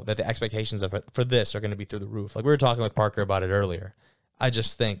now that the expectations for this are going to be through the roof. Like we were talking with Parker about it earlier. I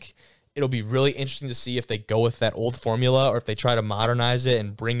just think it'll be really interesting to see if they go with that old formula or if they try to modernize it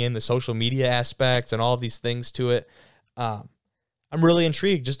and bring in the social media aspects and all of these things to it. I'm really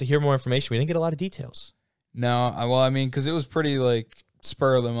intrigued just to hear more information. We didn't get a lot of details. No, well, I mean, because it was pretty like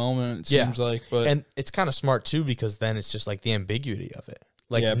spur of the moment, it seems like. But and it's kind of smart too because then it's just like the ambiguity of it.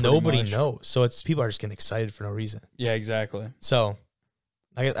 Like Yeah, pretty nobody much. knows. So it's people are just getting excited for no reason. Yeah, exactly. So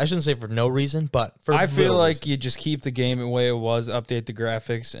I shouldn't say for no reason, but for I feel little like reason. you just keep the game the way it was, update the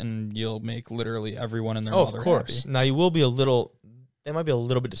graphics, and you'll make literally everyone in their Oh, mother of course. happy. Now you will be a little. They might be a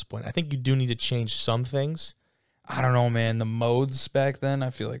little bit disappointed. I think you do need to change some things. I don't know, man. The modes back then, I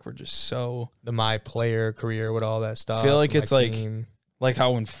feel like we're just so The my player career with all that stuff. I feel like my it's like team. like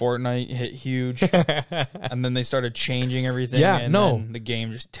how when Fortnite hit huge, and then they started changing everything. Yeah, and no. then the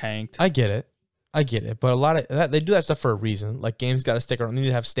game just tanked. I get it. But a lot of that, they do that stuff for a reason. Like games got to stick around. They need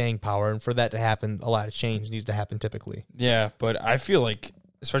to have staying power, and for that to happen, a lot of change needs to happen typically. Yeah, but I feel like,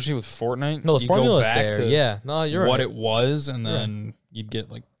 especially with Fortnite, No, the you go formula's back there. to Yeah, no, you're what right. it was, and then you'd get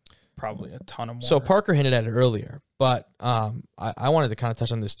like probably a ton of more. So Parker hinted at it earlier, but I wanted to kind of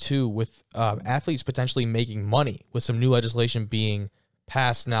touch on this too with athletes potentially making money with some new legislation being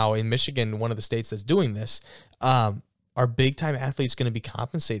passed now in Michigan, one of the states that's doing this. Are big time athletes going to be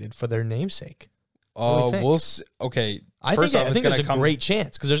compensated for their namesake? What do we think? we'll see. Okay. I first off, think it's there's a gonna come- great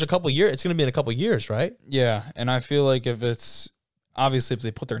chance because there's a couple years. It's going to be in a couple years, right? Yeah, and I feel like if it's obviously if they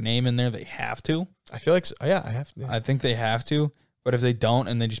put their name in there, they have to. I feel like yeah, I have to. I think they have to. But if they don't,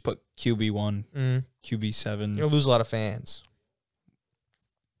 and they just put QB1, You're QB7, gonna lose a lot of fans.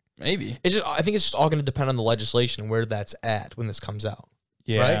 maybe. It's just I think it's just all going to depend on the legislation and where that's at when this comes out.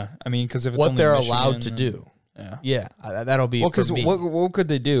 Yeah, Right? I mean, because if it's What only they're Michigan, allowed to then- do. yeah. Yeah, that'll be Well, for because me. what could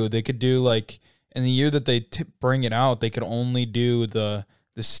they do? They could do like in the year that they bring it out, they could only do the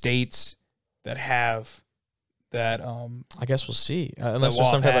states that have that. I guess we'll see. law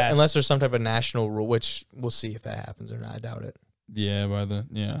passed. Unless there's some type of national rule, which we'll see if that happens or not. I doubt it. Yeah,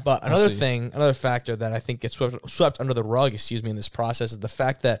 But we'll another see. thing, another factor that I think gets swept under the rug, in this process is the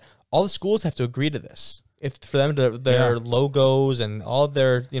fact that all the schools have to agree to this. If for them to their logos and all of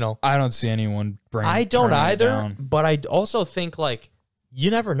their, I don't see anyone bring. I don't turning it either. down. But I also think like you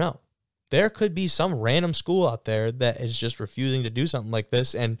never know. There could be some random school out there that is just refusing to do something like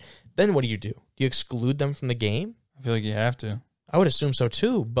this, and then what do? Do you exclude them from the game? I feel like you have to, I would assume so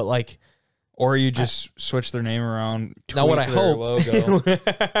too. But like, or you just switch their name around. now what I tweak their hope,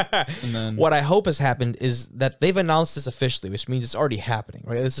 logo, and then what I hope has happened is that they've announced this officially, which means it's already happening.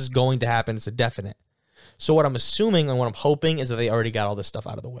 Right? This is going to happen. It's a definite. So what I'm assuming and what I'm hoping is that they already got all this stuff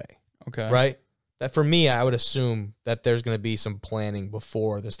out of the way. okay, Right? That for me, I would assume that there's going to be some planning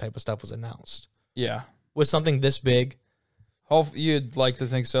before this type of stuff was announced. Yeah, With something this big. you'd like to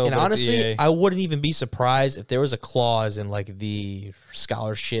think so. And but it's honestly, EA. I wouldn't even be surprised if there was a clause in like the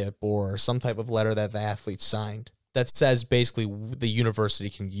scholarship or some type of letter that the athlete signed that says basically the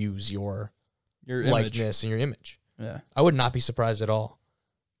university can use your your image. likeness and your image. Yeah, I would not be surprised at all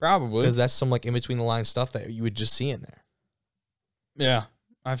probably. because that's some like in between the line stuff that you would just see in there. Yeah,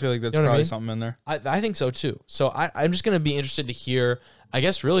 I feel like that's You know what I probably mean? something in there. I think so too. So I'm just going to be interested to hear, I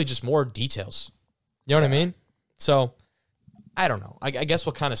guess, really just more details. You know what I mean? So I don't know. I guess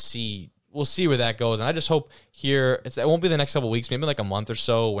we'll kind of see. We'll see where that goes. And I just hope here, it won't be the next couple of weeks, maybe like a month or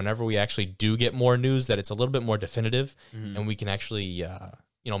so, whenever we actually do get more news, that it's a little bit more definitive and we can actually,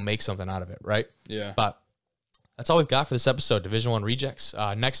 make something out of it, right? Yeah. But that's all we've got for this episode, Division I Rejects.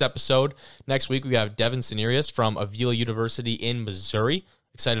 Next episode, next week, we have Devin Sanerius from Avila University in Missouri.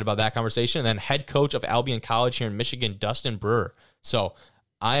 Excited about that conversation. And then head coach of Albion College here in Michigan, Dustin Brewer. So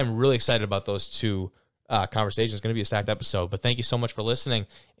I am really excited about those two conversations. It's going to be a stacked episode. But thank you so much for listening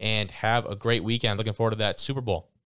and have a great weekend. Looking forward to that Super Bowl.